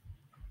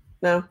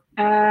 No,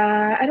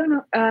 I don't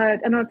know. I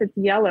don't know if it's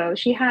yellow.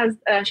 She does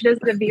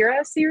the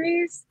Vera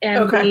series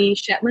and the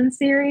Shetland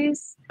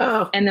series,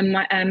 and the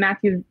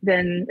Matthew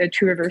then the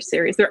True River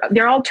series.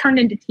 They're all turned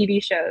into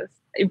TV shows.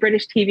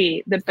 British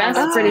TV, the best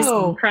British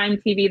crime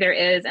TV there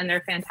is, and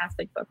they're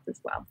fantastic books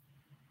as well.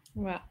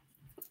 Wow.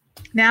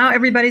 Now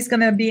everybody's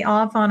going to be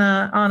off on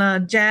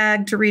a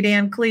jag to read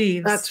Ann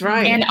Cleves. That's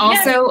right. And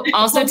also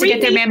to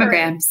get their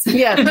mammograms.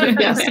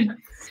 Yes.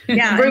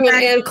 Yeah. Bring an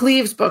Ann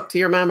Cleves book to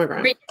your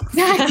mammogram.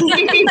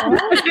 Exactly.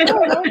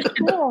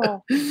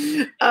 Cool.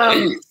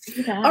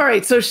 All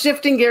right. So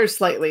shifting gears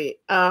slightly,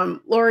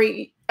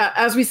 Lori,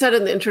 as we said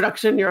in the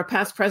introduction, you're a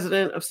past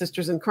president of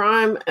Sisters in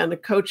Crime and a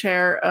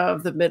co-chair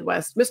of the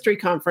Midwest Mystery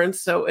Conference.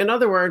 So in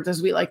other words,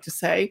 as we like to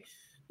say,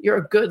 you're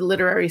a good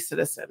literary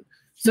citizen.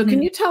 So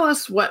can you tell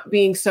us what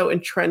being so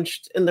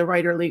entrenched in the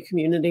writerly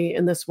community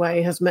in this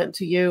way has meant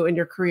to you in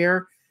your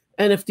career,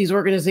 and if these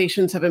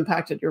organizations have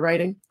impacted your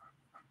writing?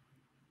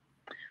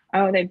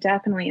 Oh, they've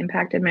definitely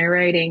impacted my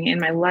writing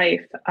and my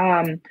life.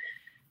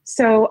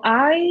 So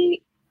I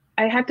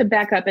I have to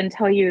back up and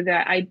tell you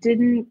that I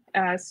didn't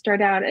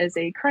start out as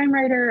a crime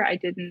writer. I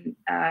didn't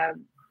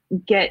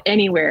get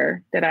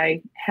anywhere that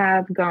I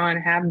have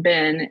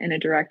been in a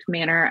direct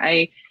manner.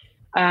 I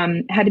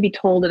had to be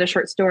told that a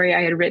short story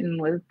I had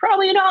written was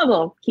probably a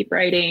novel. Keep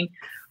writing.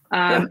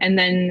 And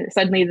then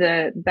suddenly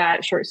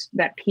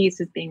that piece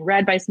is being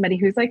read by somebody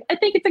who's like, I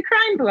think it's a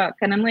crime book.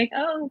 And I'm like,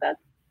 oh, that's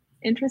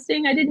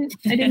interesting. I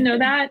didn't know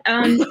that.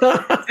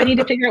 I need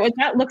to figure out what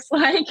that looks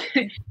like.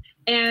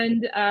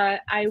 And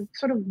I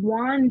sort of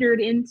wandered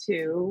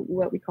into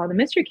what we call the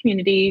mystery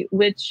community,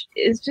 which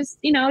is just,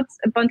 it's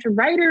a bunch of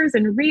writers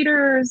and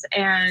readers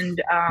and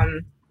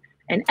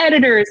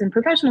editors and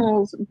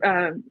professionals,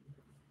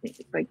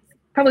 like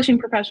publishing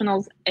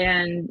professionals,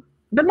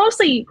 but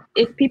mostly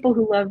it's people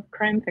who love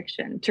crime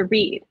fiction to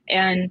read.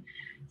 And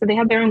so they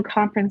have their own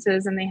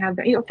conferences, and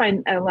you'll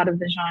find a lot of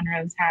the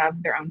genres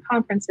have their own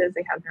conferences.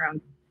 They have their own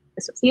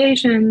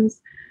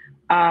associations.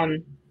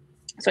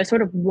 So I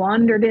sort of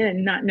wandered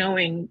in, not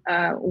knowing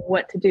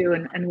what to do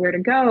and where to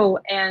go.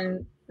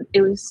 And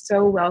it was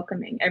so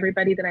welcoming.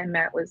 Everybody that I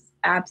met was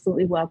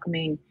absolutely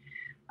welcoming.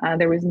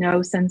 There was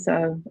no sense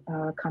of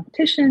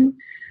competition.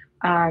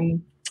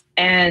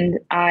 And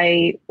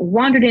I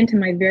wandered into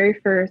my very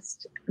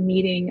first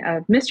meeting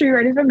of Mystery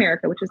Writers of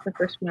America, which is the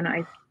first one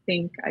I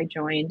think I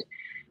joined.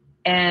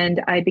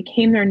 And I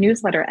became their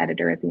newsletter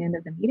editor at the end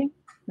of the meeting,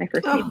 my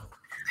first meeting.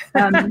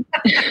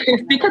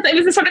 Because it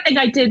was the sort of thing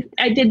I did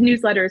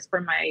newsletters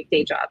for my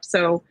day job.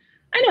 So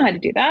I know how to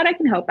do that. I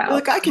can help out.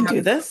 Look, I can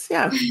do this.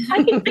 Yeah.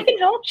 I can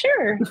help,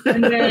 sure.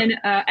 And then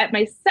at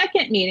my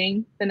second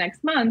meeting the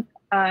next month,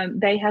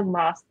 they had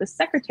lost the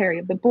secretary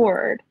of the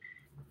board.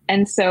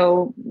 And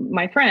so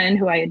my friend,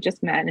 who I had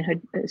just met and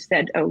had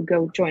said, oh,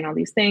 go join all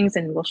these things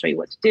and we'll show you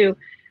what to do.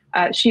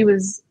 She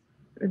was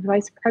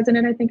vice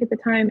president, I think, at the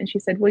time. And she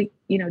said, well,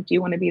 do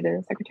you want to be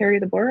the secretary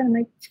of the board? And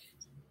I'm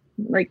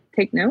like,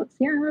 take notes?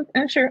 Yeah,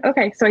 sure.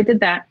 Okay. So I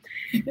did that.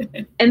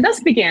 And thus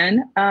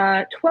began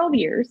 12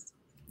 years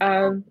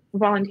of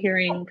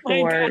volunteering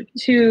for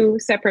two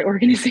separate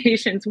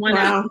organizations. One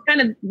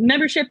kind of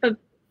membership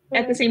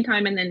at the same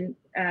time, and then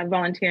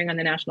volunteering on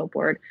the national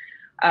board,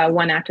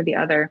 one after the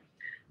other.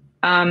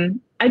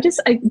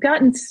 I've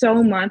gotten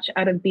so much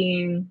out of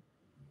being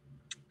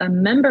a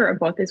member of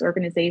both these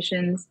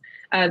organizations.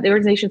 The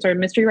organizations are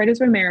Mystery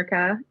Writers of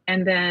America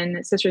and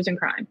then Sisters in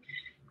Crime.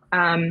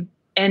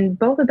 And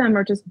both of them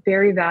are just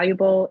very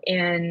valuable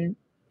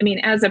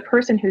as a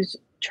person who's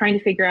trying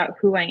to figure out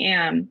who I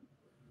am,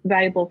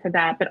 valuable for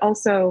that. But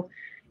also,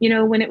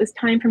 when it was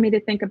time for me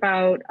to think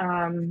about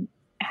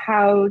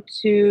how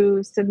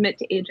to submit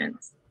to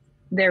agents,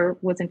 there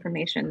was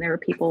information. There were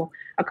people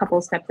a couple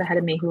of steps ahead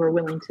of me who were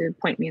willing to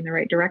point me in the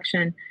right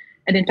direction.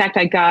 And in fact,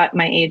 I got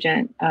my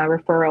agent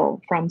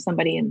referral from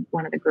somebody in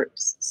one of the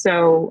groups.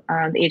 So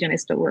the agent I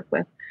still work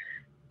with.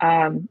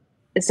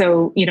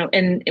 So,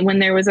 and when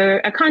there was a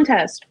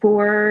contest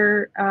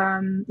for,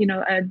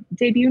 a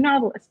debut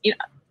novelist,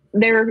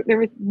 there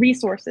were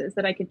resources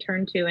that I could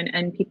turn to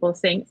and people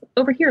saying,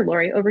 over here,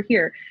 Lori, over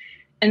here.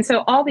 And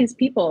so all these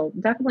people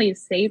definitely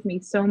saved me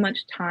so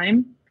much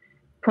time,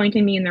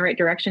 pointing me in the right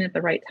direction at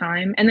the right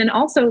time. And then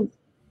also,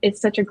 it's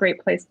such a great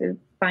place to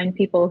find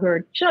people who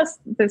are just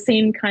the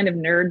same kind of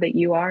nerd that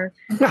you are.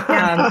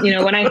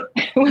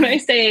 When I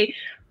say,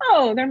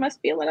 oh, there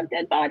must be a lot of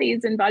dead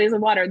bodies and bodies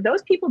of water,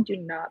 those people do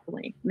not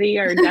blink. They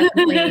are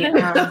definitely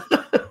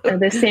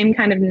the same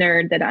kind of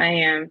nerd that I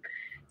am.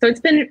 So it's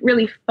been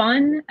really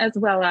fun as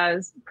well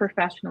as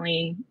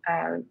professionally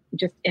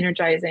just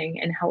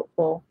energizing and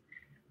helpful.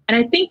 And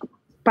I think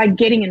by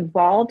getting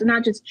involved,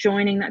 not just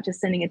joining, not just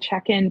sending a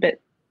check-in,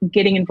 but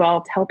getting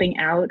involved, helping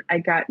out, I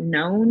got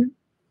known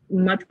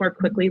much more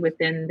quickly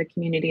within the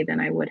community than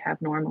I would have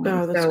normally.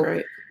 Oh, that's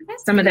great.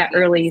 Some of that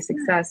early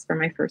success for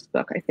my first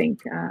book, I think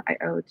I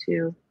owe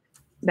to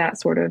that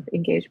sort of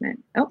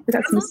engagement. Oh, we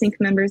got some Sync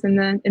members in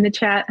the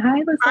chat. Hi,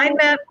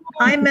 Lisa.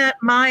 I met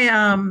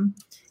my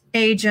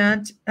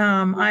agent.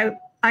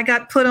 I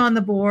got put on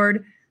the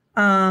board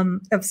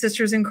of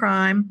Sisters in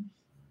Crime,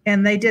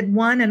 and they did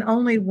one and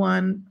only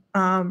one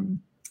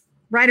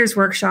writer's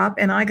workshop,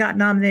 and I got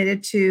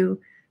nominated to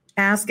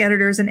ask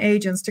editors and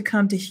agents to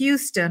come to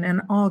Houston in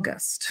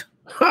August.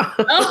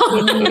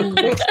 Oh,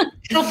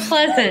 how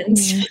pleasant.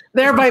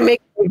 Thereby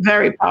making it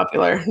very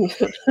popular.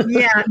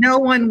 Yeah, no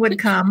one would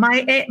come.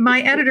 My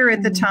editor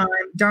at the time,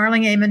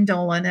 Darling Eamon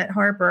Dolan at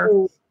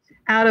Harper,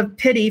 out of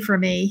pity for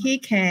me, he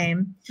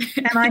came.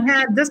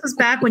 And this was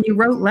back when you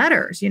wrote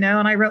letters, and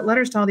I wrote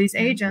letters to all these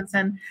agents.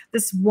 And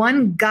this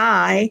one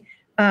guy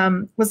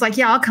was like,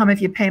 yeah, I'll come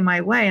if you pay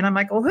my way. And I'm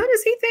like, well, who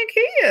does he think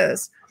he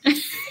is?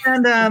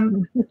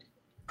 And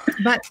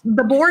but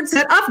the board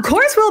said, of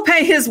course we'll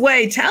pay his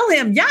way. Tell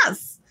him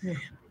yes.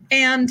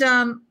 And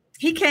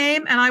he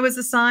came, and I was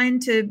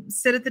assigned to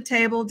sit at the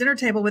dinner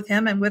table with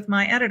him and with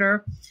my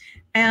editor.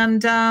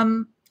 And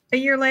a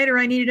year later,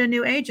 I needed a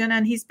new agent,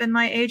 and he's been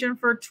my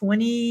agent for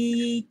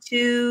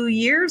 22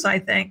 years, I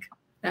think.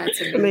 That's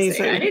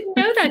amazing. I didn't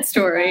know that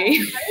story.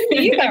 I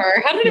didn't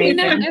either. How did we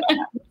not know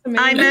that?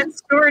 I met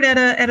Stuart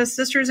at a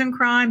Sisters in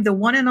Crime, the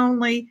one and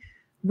only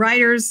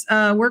writers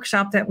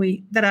workshop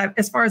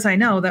as far as I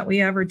know, that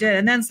we ever did.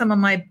 And then some of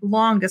my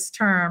longest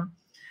term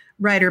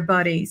writer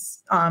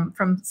buddies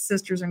from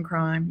Sisters in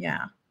Crime.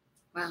 Yeah.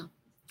 Wow.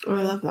 Oh,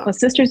 I love that. Well,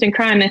 Sisters in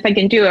Crime, if I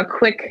can do a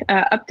quick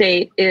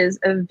update, is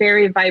a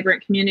very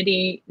vibrant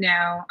community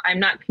now. I'm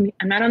not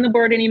on the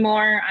board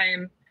anymore.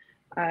 I'm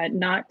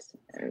not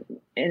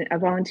a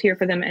volunteer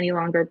for them any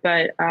longer,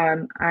 but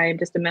I'm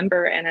just a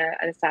member and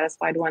a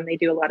satisfied one. They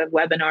do a lot of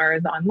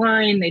webinars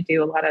online. They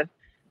do a lot of,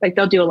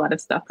 they'll do a lot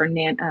of stuff for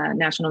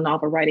National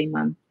Novel Writing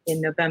Month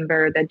in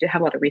November. They do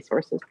have a lot of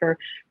resources for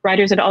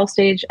writers at all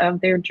stages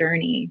of their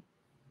journey.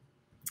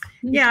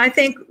 Yeah, I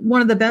think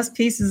one of the best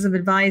pieces of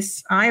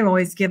advice I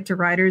always give to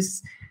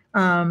writers who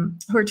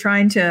are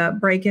trying to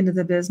break into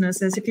the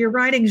business is if you're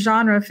writing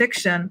genre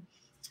fiction,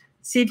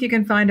 see if you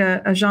can find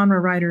a genre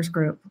writers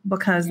group,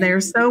 because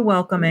they're so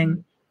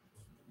welcoming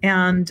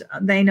and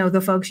they know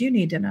the folks you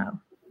need to know.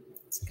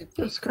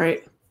 That's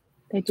great.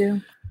 They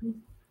do.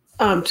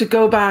 To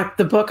go back,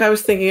 the book I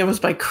was thinking of was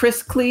by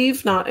Chris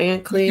Cleave, not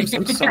Ann Cleves.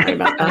 I'm sorry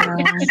about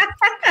that.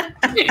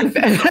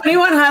 If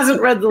anyone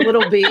hasn't read The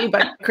Little Bee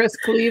by Chris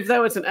Cleave,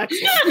 though, it's an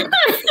excellent book.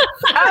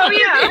 Oh,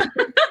 yeah.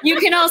 You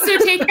can also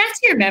take that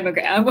to your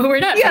mammogram. Well, we're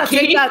not. Yeah,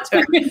 take that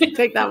too.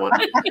 Take that one.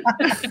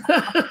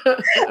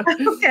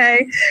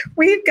 Okay,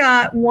 we've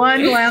got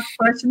one last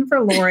question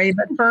for Lori,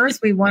 but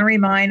first we want to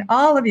remind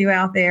all of you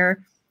out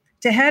there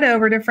to head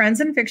over to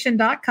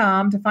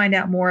friendsandfiction.com to find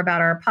out more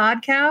about our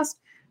podcast,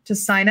 to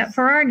sign up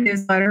for our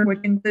newsletter, which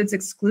includes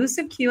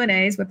exclusive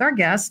Q&As with our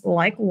guests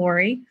like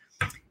Lori,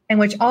 and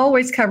which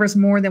always covers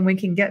more than we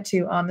can get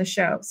to on the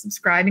show.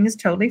 Subscribing is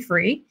totally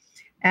free,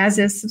 as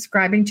is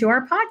subscribing to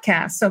our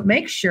podcast. So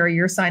make sure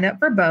you're signed up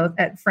for both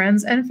at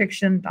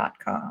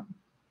friendsandfiction.com.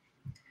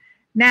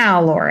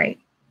 Now, Lori,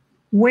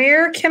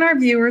 where can our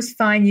viewers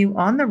find you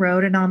on the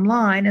road and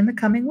online in the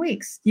coming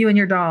weeks? You and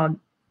your dog.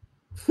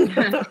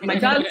 My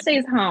dog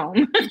stays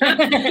home.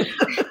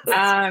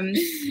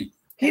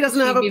 He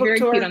doesn't have a book very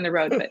tour. cute on the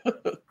road, but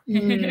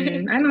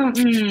I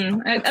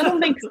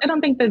don't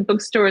think the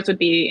bookstores would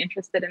be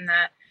interested in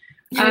that.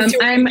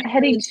 I'm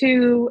heading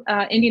to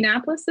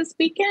Indianapolis this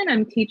weekend.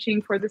 I'm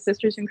teaching for the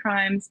Sisters in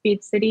Crime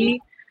Speed City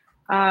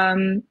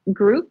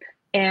group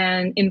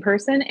and in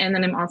person, and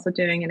then I'm also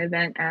doing an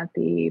event at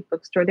the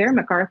bookstore there,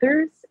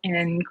 MacArthur's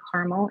in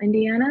Carmel,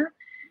 Indiana.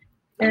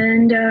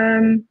 And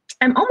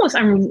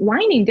I'm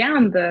winding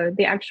down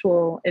the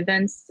actual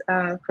events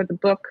for the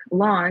book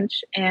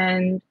launch,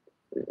 and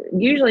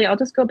usually I'll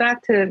just go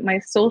back to my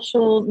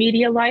social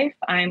media life.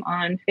 I'm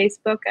on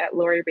Facebook at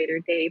Lori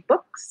Rader-Day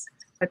Books.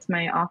 That's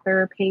my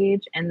author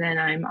page. And then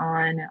I'm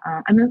on,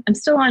 I'm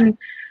still on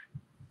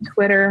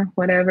Twitter,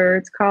 whatever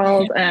it's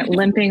called,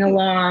 limping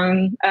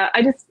along.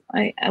 I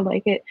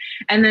like it.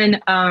 And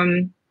then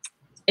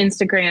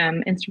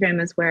Instagram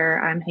is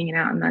where I'm hanging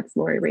out, and that's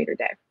Lori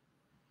Rader-Day.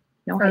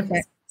 No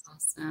Perfect.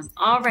 Awesome.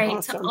 All right.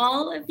 Awesome. To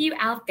all of you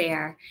out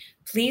there,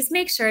 please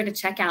make sure to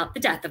check out The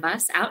Death of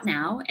Us, out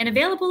now and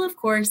available, of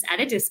course, at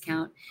a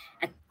discount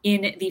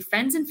in the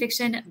Friends and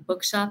Fiction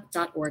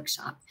Bookshop.org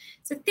shop.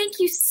 So thank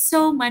you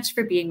so much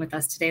for being with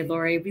us today,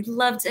 Lori. We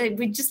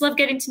just love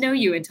getting to know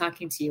you and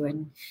talking to you.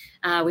 And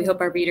we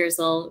hope our readers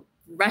will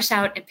rush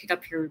out and pick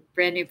up your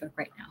brand new book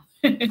right now.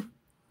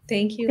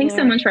 Thank you. Thanks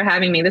so much for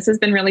having me. This has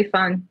been really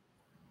fun.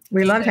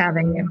 We love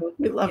having you.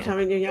 We loved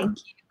having you. Yeah. Thank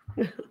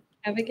you.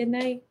 Have a good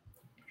night.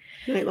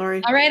 Good night,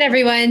 Lori. All right,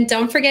 everyone.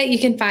 Don't forget you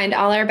can find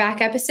all our back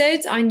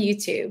episodes on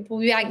YouTube. We'll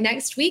be back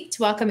next week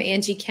to welcome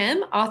Angie Kim,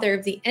 author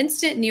of the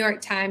instant New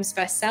York Times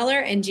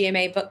bestseller and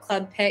GMA Book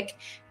Club pick,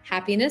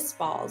 Happiness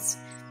Falls.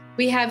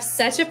 We have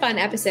such a fun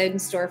episode in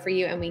store for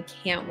you, and we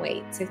can't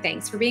wait. So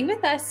thanks for being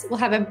with us. We'll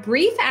have a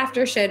brief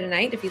after show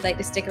tonight if you'd like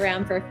to stick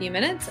around for a few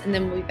minutes, and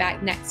then we'll be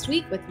back next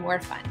week with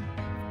more fun.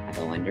 Have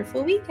a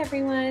wonderful week,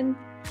 everyone.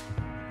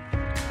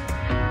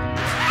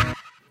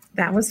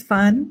 That was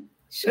fun.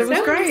 It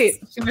was great.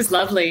 It was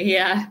lovely.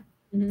 Yeah.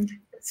 Mm-hmm.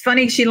 It's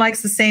funny. She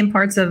likes the same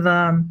parts of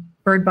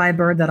Bird by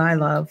Bird that I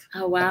love.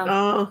 Oh, wow.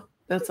 Oh,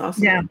 that's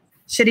awesome. Yeah.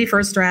 Shitty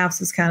First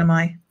Drafts is kind of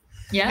my.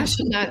 Yeah. I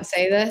should not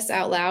say this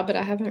out loud, but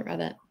I haven't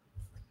read it.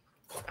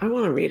 I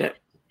want to read it.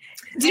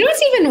 Do you know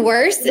what's even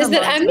worse is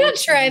that I'm not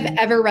sure I've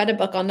ever read a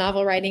book on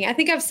novel writing. I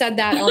think I've said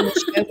that on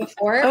the show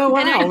before. Oh,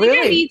 wow. And I think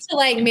Really? I need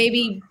to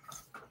maybe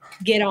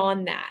get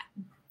on that.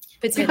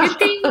 It's a good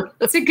thing.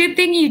 It's a good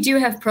thing you do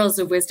have pearls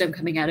of wisdom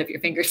coming out of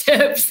your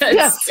fingertips. You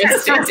just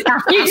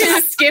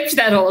skipped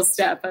that whole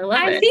step. I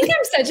love it. I think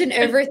I'm such an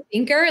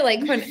overthinker.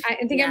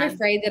 I'm Yeah.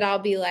 afraid that I'll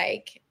be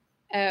like,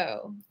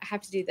 oh, I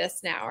have to do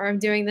this now, or I'm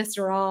doing this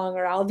wrong,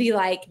 or I'll be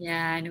like,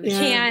 Yeah, I know. I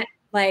can't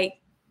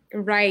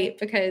write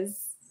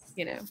because,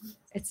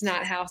 it's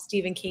not how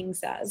Stephen King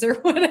says or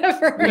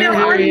whatever.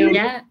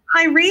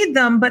 I read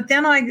them, but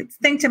then I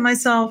think to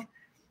myself,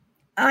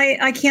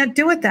 I can't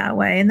do it that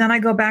way. And then I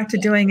go back to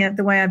doing it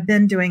the way I've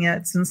been doing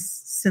it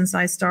since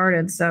I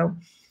started. So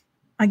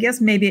I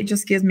guess maybe it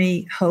just gives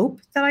me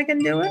hope that I can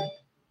do it.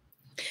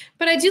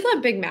 But I do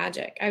love Big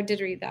Magic. I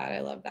did read that.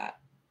 I love that.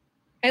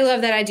 I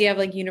love that idea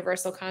of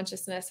universal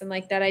consciousness and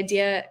that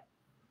idea.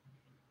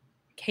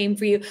 I came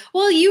for you.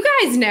 Well, you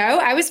guys know,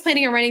 I was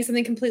planning on writing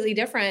something completely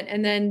different.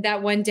 And then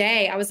that one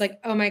day I was like,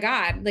 oh my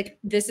God, like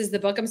this is the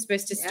book I'm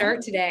supposed to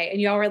start today.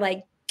 And y'all were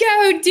like,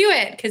 go do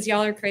it. Cause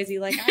y'all are crazy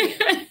like I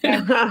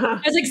am. So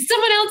I was like,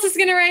 someone else is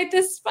going to write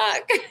this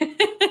book.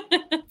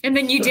 And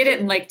then you did it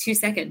in like 2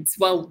 seconds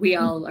while we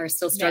all are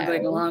still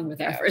struggling along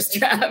with our first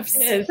drafts.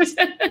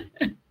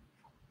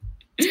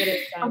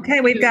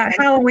 Okay, we've got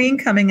Halloween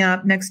coming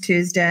up next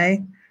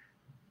Tuesday.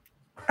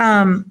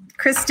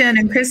 Kristen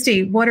and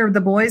Christy, what are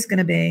the boys going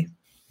to be?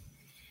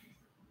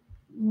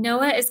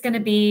 Noah is going to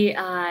be,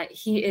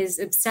 he is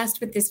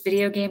obsessed with this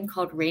video game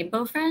called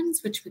Rainbow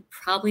Friends, which we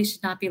probably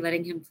should not be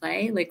letting him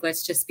play. Like,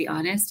 let's just be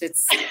honest.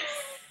 It's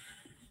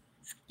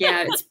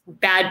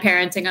bad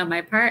parenting on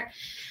my part.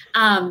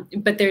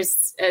 But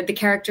there's, the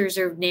characters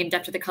are named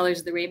after the colors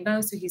of the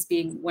rainbow. So he's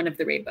being one of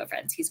the Rainbow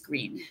Friends. He's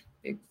green,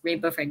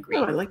 Rainbow Friend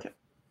green. Oh, I like it.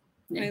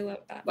 Yeah. I love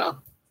that.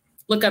 Well,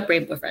 look up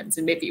Rainbow Friends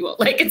and maybe you won't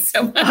like it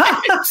so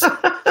much.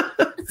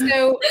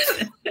 So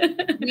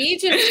we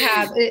just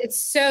have,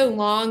 it's so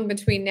long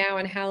between now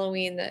and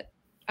Halloween that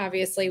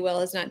obviously Will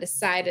has not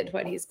decided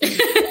what he's going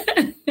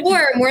to do.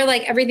 Or more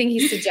like everything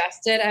he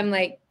suggested, I'm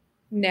like,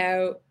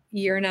 no,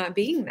 you're not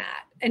being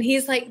that. And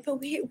he's like, but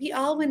we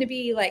all want to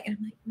be like, and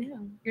I'm like,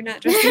 no, you're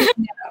not dressing.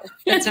 No,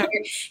 that's not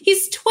weird.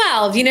 He's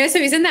 12, so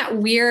he's in that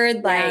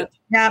weird, like.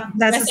 Yeah,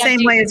 that's the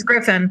same way as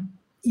Griffin.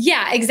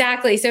 Yeah,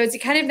 exactly. So it's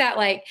kind of that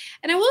like,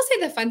 and I will say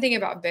the fun thing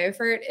about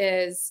Beaufort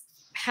is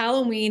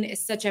Halloween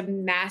is such a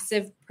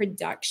massive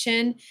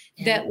production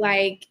that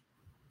like,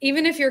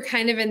 even if you're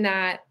kind of in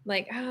that,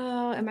 like,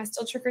 oh, am I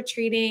still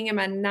trick-or-treating? Am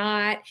I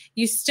not?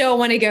 You still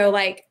want to go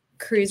like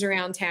cruise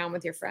around town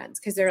with your friends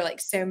because there are like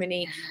so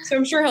many. So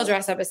I'm sure he'll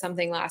dress up as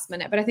something last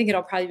minute, but I think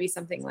it'll probably be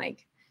something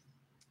like,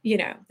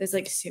 there's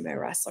like sumo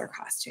wrestler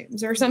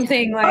costumes or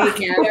something like,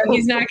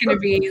 he's not going to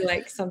be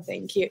like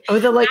something cute. Oh,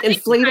 the like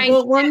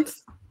inflatable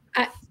ones?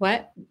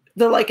 What?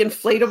 The like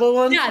inflatable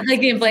ones? Yeah,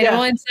 like the inflatable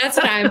ones. That's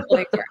what I'm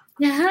pulling for.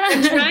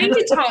 I'm trying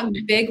to talk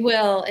Big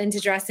Will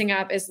into dressing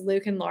up as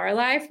Luke and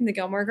Lorelai from the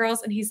Gilmore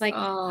Girls. And he's like,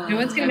 no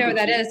one's going to know what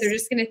that is. They're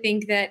just going to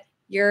think that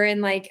you're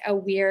in like a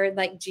weird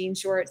like jean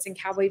shorts and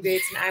cowboy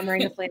boots and I'm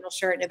wearing a flannel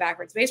shirt and a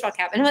backwards baseball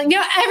cap. And I'm like, no,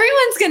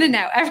 everyone's going to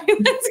know.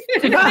 Everyone's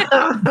going to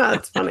know.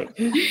 That's funny.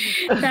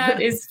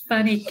 That is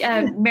funny.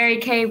 Mary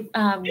Kay,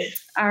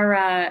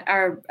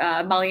 are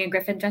Molly and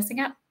Griffin dressing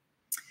up?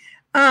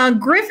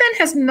 Griffin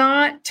has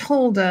not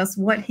told us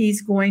what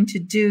he's going to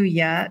do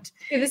yet.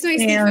 Yeah, this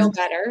makes me feel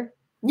better.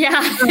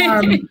 Yeah.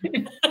 And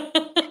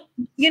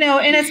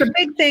it's a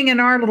big thing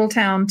in our little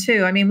town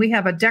too. I mean, we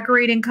have a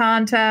decorating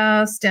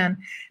contest and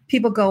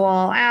people go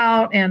all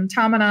out and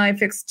Tom and I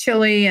fix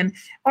chili and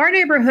our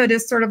neighborhood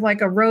is sort of like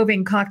a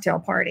roving cocktail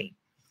party.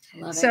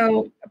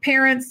 So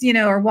parents,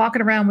 are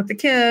walking around with the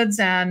kids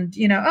and,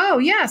 oh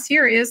yes,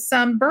 here is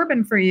some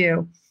bourbon for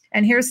you.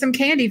 And here's some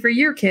candy for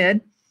your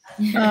kid.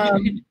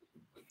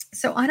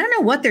 So I don't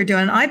know what they're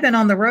doing. I've been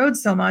on the road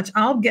so much.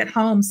 I'll get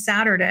home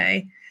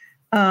Saturday.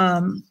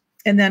 And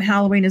then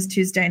Halloween is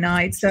Tuesday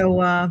night. So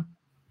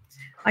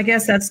I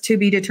guess that's to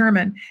be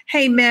determined.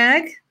 Hey,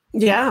 Meg.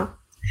 Yeah.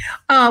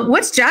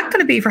 What's Jack going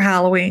to be for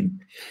Halloween?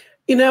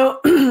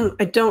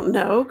 I don't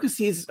know because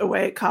he's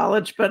away at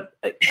college, but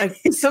I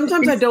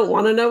sometimes I don't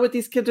want to know what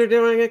these kids are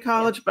doing at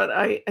college, but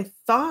I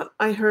thought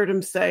I heard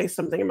him say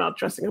something about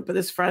dressing up with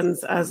his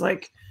friends as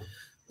like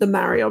the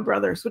Mario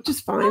Brothers, which is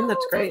fine.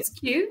 That's great. That's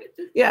cute.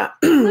 Yeah.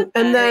 And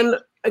then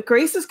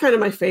Grace is kind of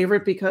my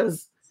favorite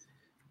because,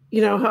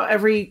 how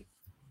every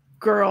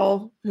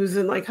girl who's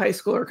in like high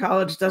school or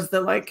college does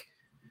the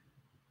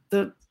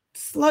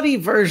slutty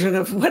version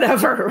of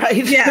whatever,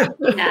 right? Yeah.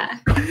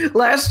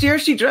 Last year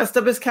she dressed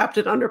up as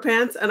Captain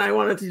Underpants and I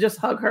wanted to just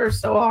hug her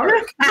so hard.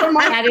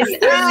 That is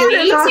amazing.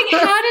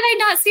 How did I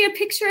not see a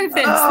picture of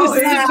this? Oh,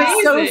 this is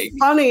amazing. So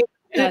funny.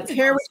 That's I didn't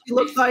care what she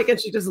looked like and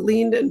she just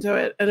leaned into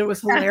it and it was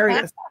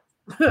hilarious.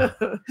 Oh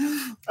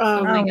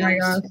my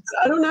gosh.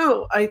 I don't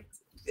know.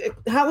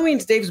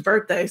 Halloween's Dave's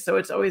birthday, so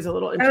it's always a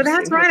little interesting. Oh,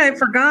 that's right. I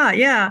forgot.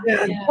 Yeah.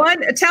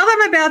 Tell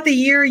them about the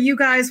year you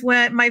guys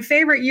went. My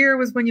favorite year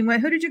was when you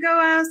went. Who did you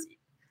go as?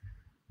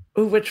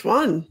 Ooh, which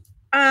one?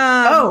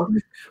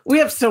 We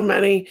have so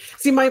many.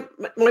 See, my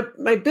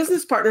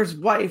business partner's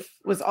wife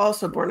was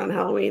also born on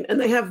Halloween, and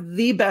they have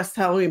the best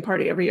Halloween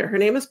party every year. Her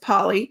name is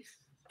Polly,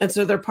 and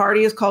so their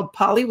party is called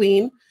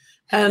Pollyween,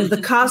 and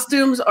the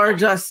costumes are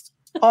just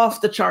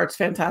off the charts,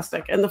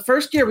 fantastic. And the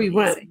first year we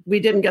went, we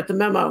didn't get the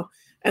memo.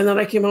 And then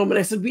I came home and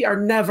I said, we are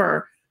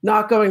never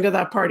not going to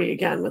that party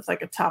again with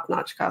like a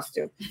top-notch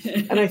costume.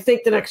 And I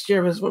think the next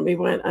year was when we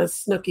went as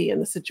Snooki in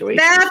The Situation.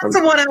 That's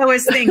what I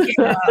was thinking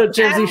of. The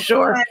Jersey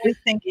Shore. I was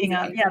thinking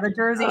of. Yeah, the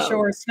Jersey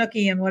Shore,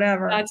 Snooki and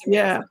whatever.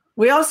 Yeah.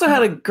 We also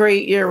had a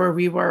great year where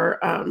we were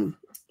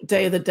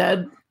Day of the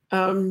Dead.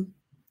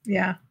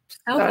 Yeah.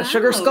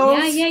 Sugar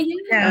Skulls. Yeah.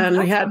 And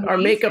we had our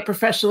makeup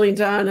professionally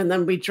done, and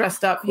then we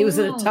dressed up. He was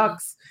in a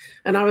tux,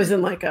 and I was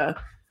in like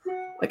a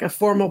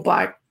formal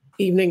black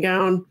evening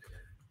gown,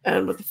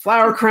 and with the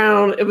flower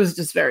crown. It was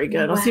just very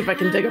good. I'll see if I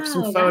can dig up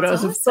some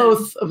photos of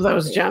both of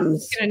those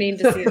gems. Gonna need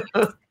to see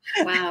it.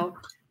 Wow.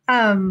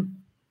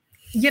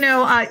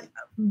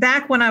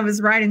 Back when I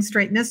was writing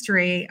Straight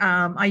Mystery,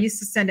 I used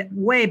to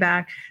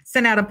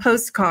send out a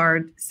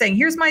postcard saying,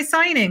 here's my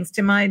signings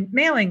to my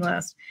mailing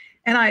list.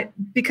 And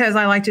because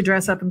I like to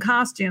dress up in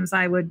costumes,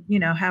 I would,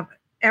 have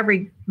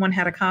everyone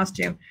had a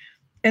costume.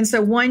 And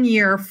so one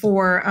year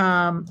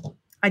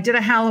I did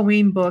a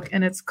Halloween book,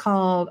 and it's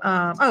called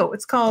Homemade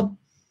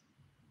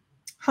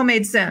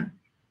Sin.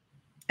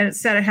 And it's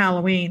set at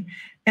Halloween.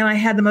 And I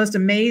had the most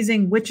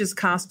amazing witch's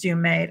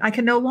costume made. I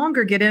can no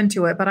longer get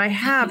into it, but I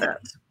have it.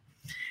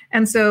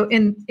 And so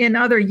in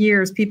other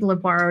years, people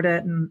have borrowed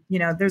it, and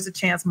there's a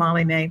chance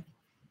Molly may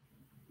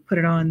put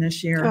it on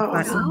this year.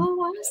 Awesome.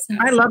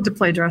 I love to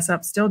play dress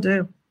up, still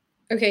do.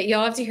 Okay,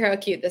 y'all have to hear how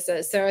cute this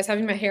is. So I was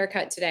having my hair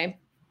cut today,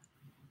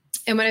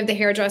 and one of the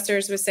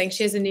hairdressers was saying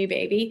she has a new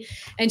baby,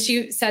 and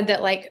she said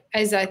that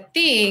as a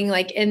thing,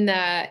 in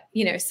the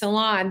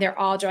salon, they're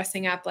all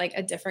dressing up like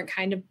a different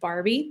kind of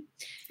Barbie.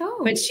 Oh.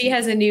 But she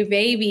has a new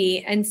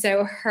baby, and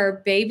so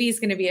her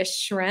baby's going to be a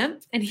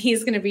shrimp, and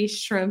he's going to be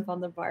shrimp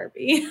on the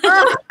Barbie.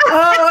 Oh,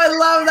 I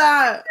love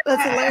that.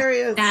 That's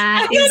hilarious.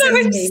 That is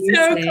amazing.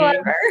 So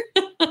clever.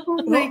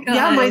 Oh my God.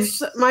 Yeah,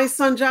 my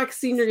son Jack's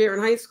senior year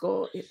in high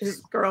school,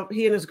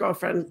 he and his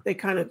girlfriend, they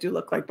kind of do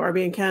look like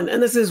Barbie and Ken.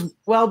 And this is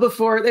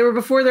before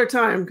their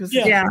time, because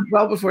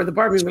well before the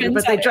Barbie movie,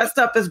 but they dressed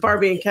up as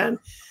Barbie and Ken,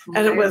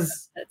 and it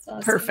was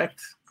awesome.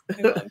 Perfect.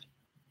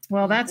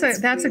 Well, that's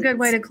a good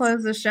way to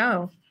close the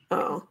show.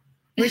 Oh,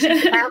 we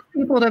should ask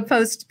people to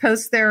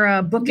post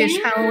their bookish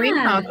Halloween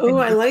costumes. Oh,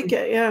 I like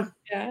it. Yeah,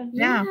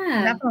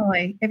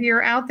 definitely. If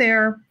you're out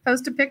there,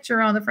 post a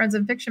picture on the Friends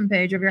in Fiction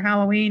page of your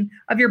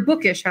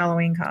bookish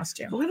Halloween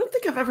costume. Oh, I don't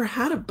think I've ever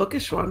had a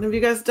bookish one. Have you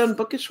guys done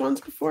bookish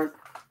ones before?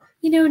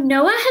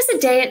 Noah has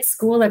a day at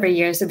school every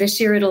year. So this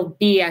year it'll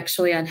be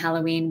actually on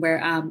Halloween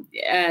where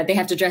they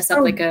have to dress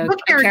up like a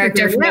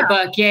character from a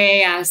book.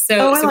 Yeah.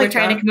 So we're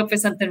trying to come up with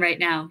something right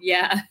now.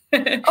 Yeah.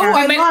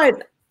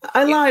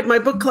 I lied. My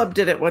book club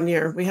did it one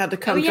year. We had to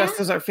come dressed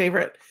as our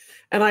favorite.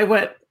 And I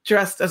went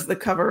dressed as the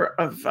cover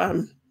of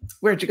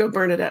Where'd You Go,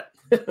 Bernadette?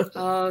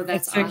 Oh,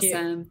 that's awesome.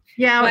 Cute.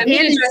 Yeah. I'm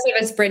going to dress up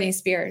as Britney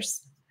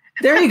Spears.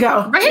 There you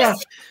go. Right? Yeah.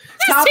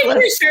 Just take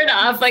your shirt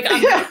off.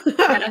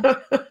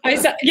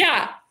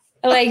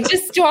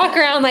 Just walk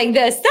around like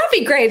this. That'd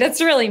be great. That's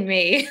really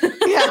me.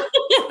 Yeah.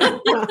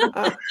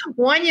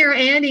 One year,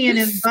 Andy and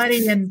his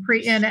buddy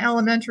in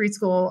elementary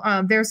school,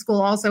 their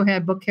school also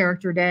had book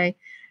character day.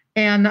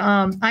 And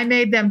I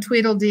made them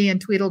Tweedledee and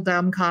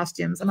Tweedledum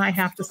costumes. And I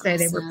have to say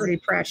they were pretty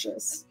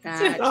precious.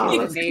 That's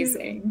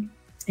amazing.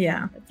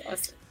 Yeah. That's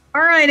awesome.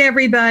 All right,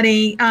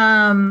 everybody.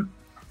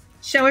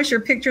 Show us your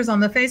pictures on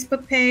the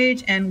Facebook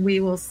page, and we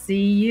will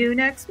see you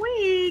next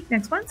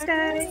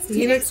Wednesday.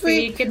 See you next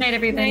week. Good night,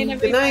 everybody.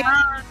 Good night.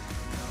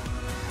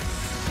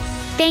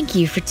 Thank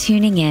you for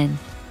tuning in.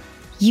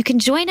 You can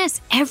join us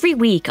every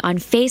week on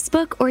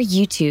Facebook or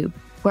YouTube,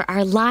 where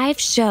our live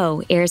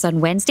show airs on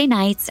Wednesday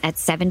nights at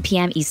 7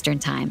 p.m. Eastern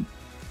Time.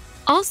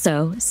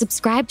 Also,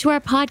 subscribe to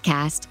our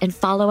podcast and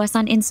follow us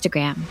on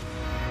Instagram.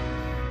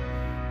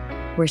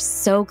 We're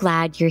so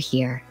glad you're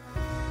here.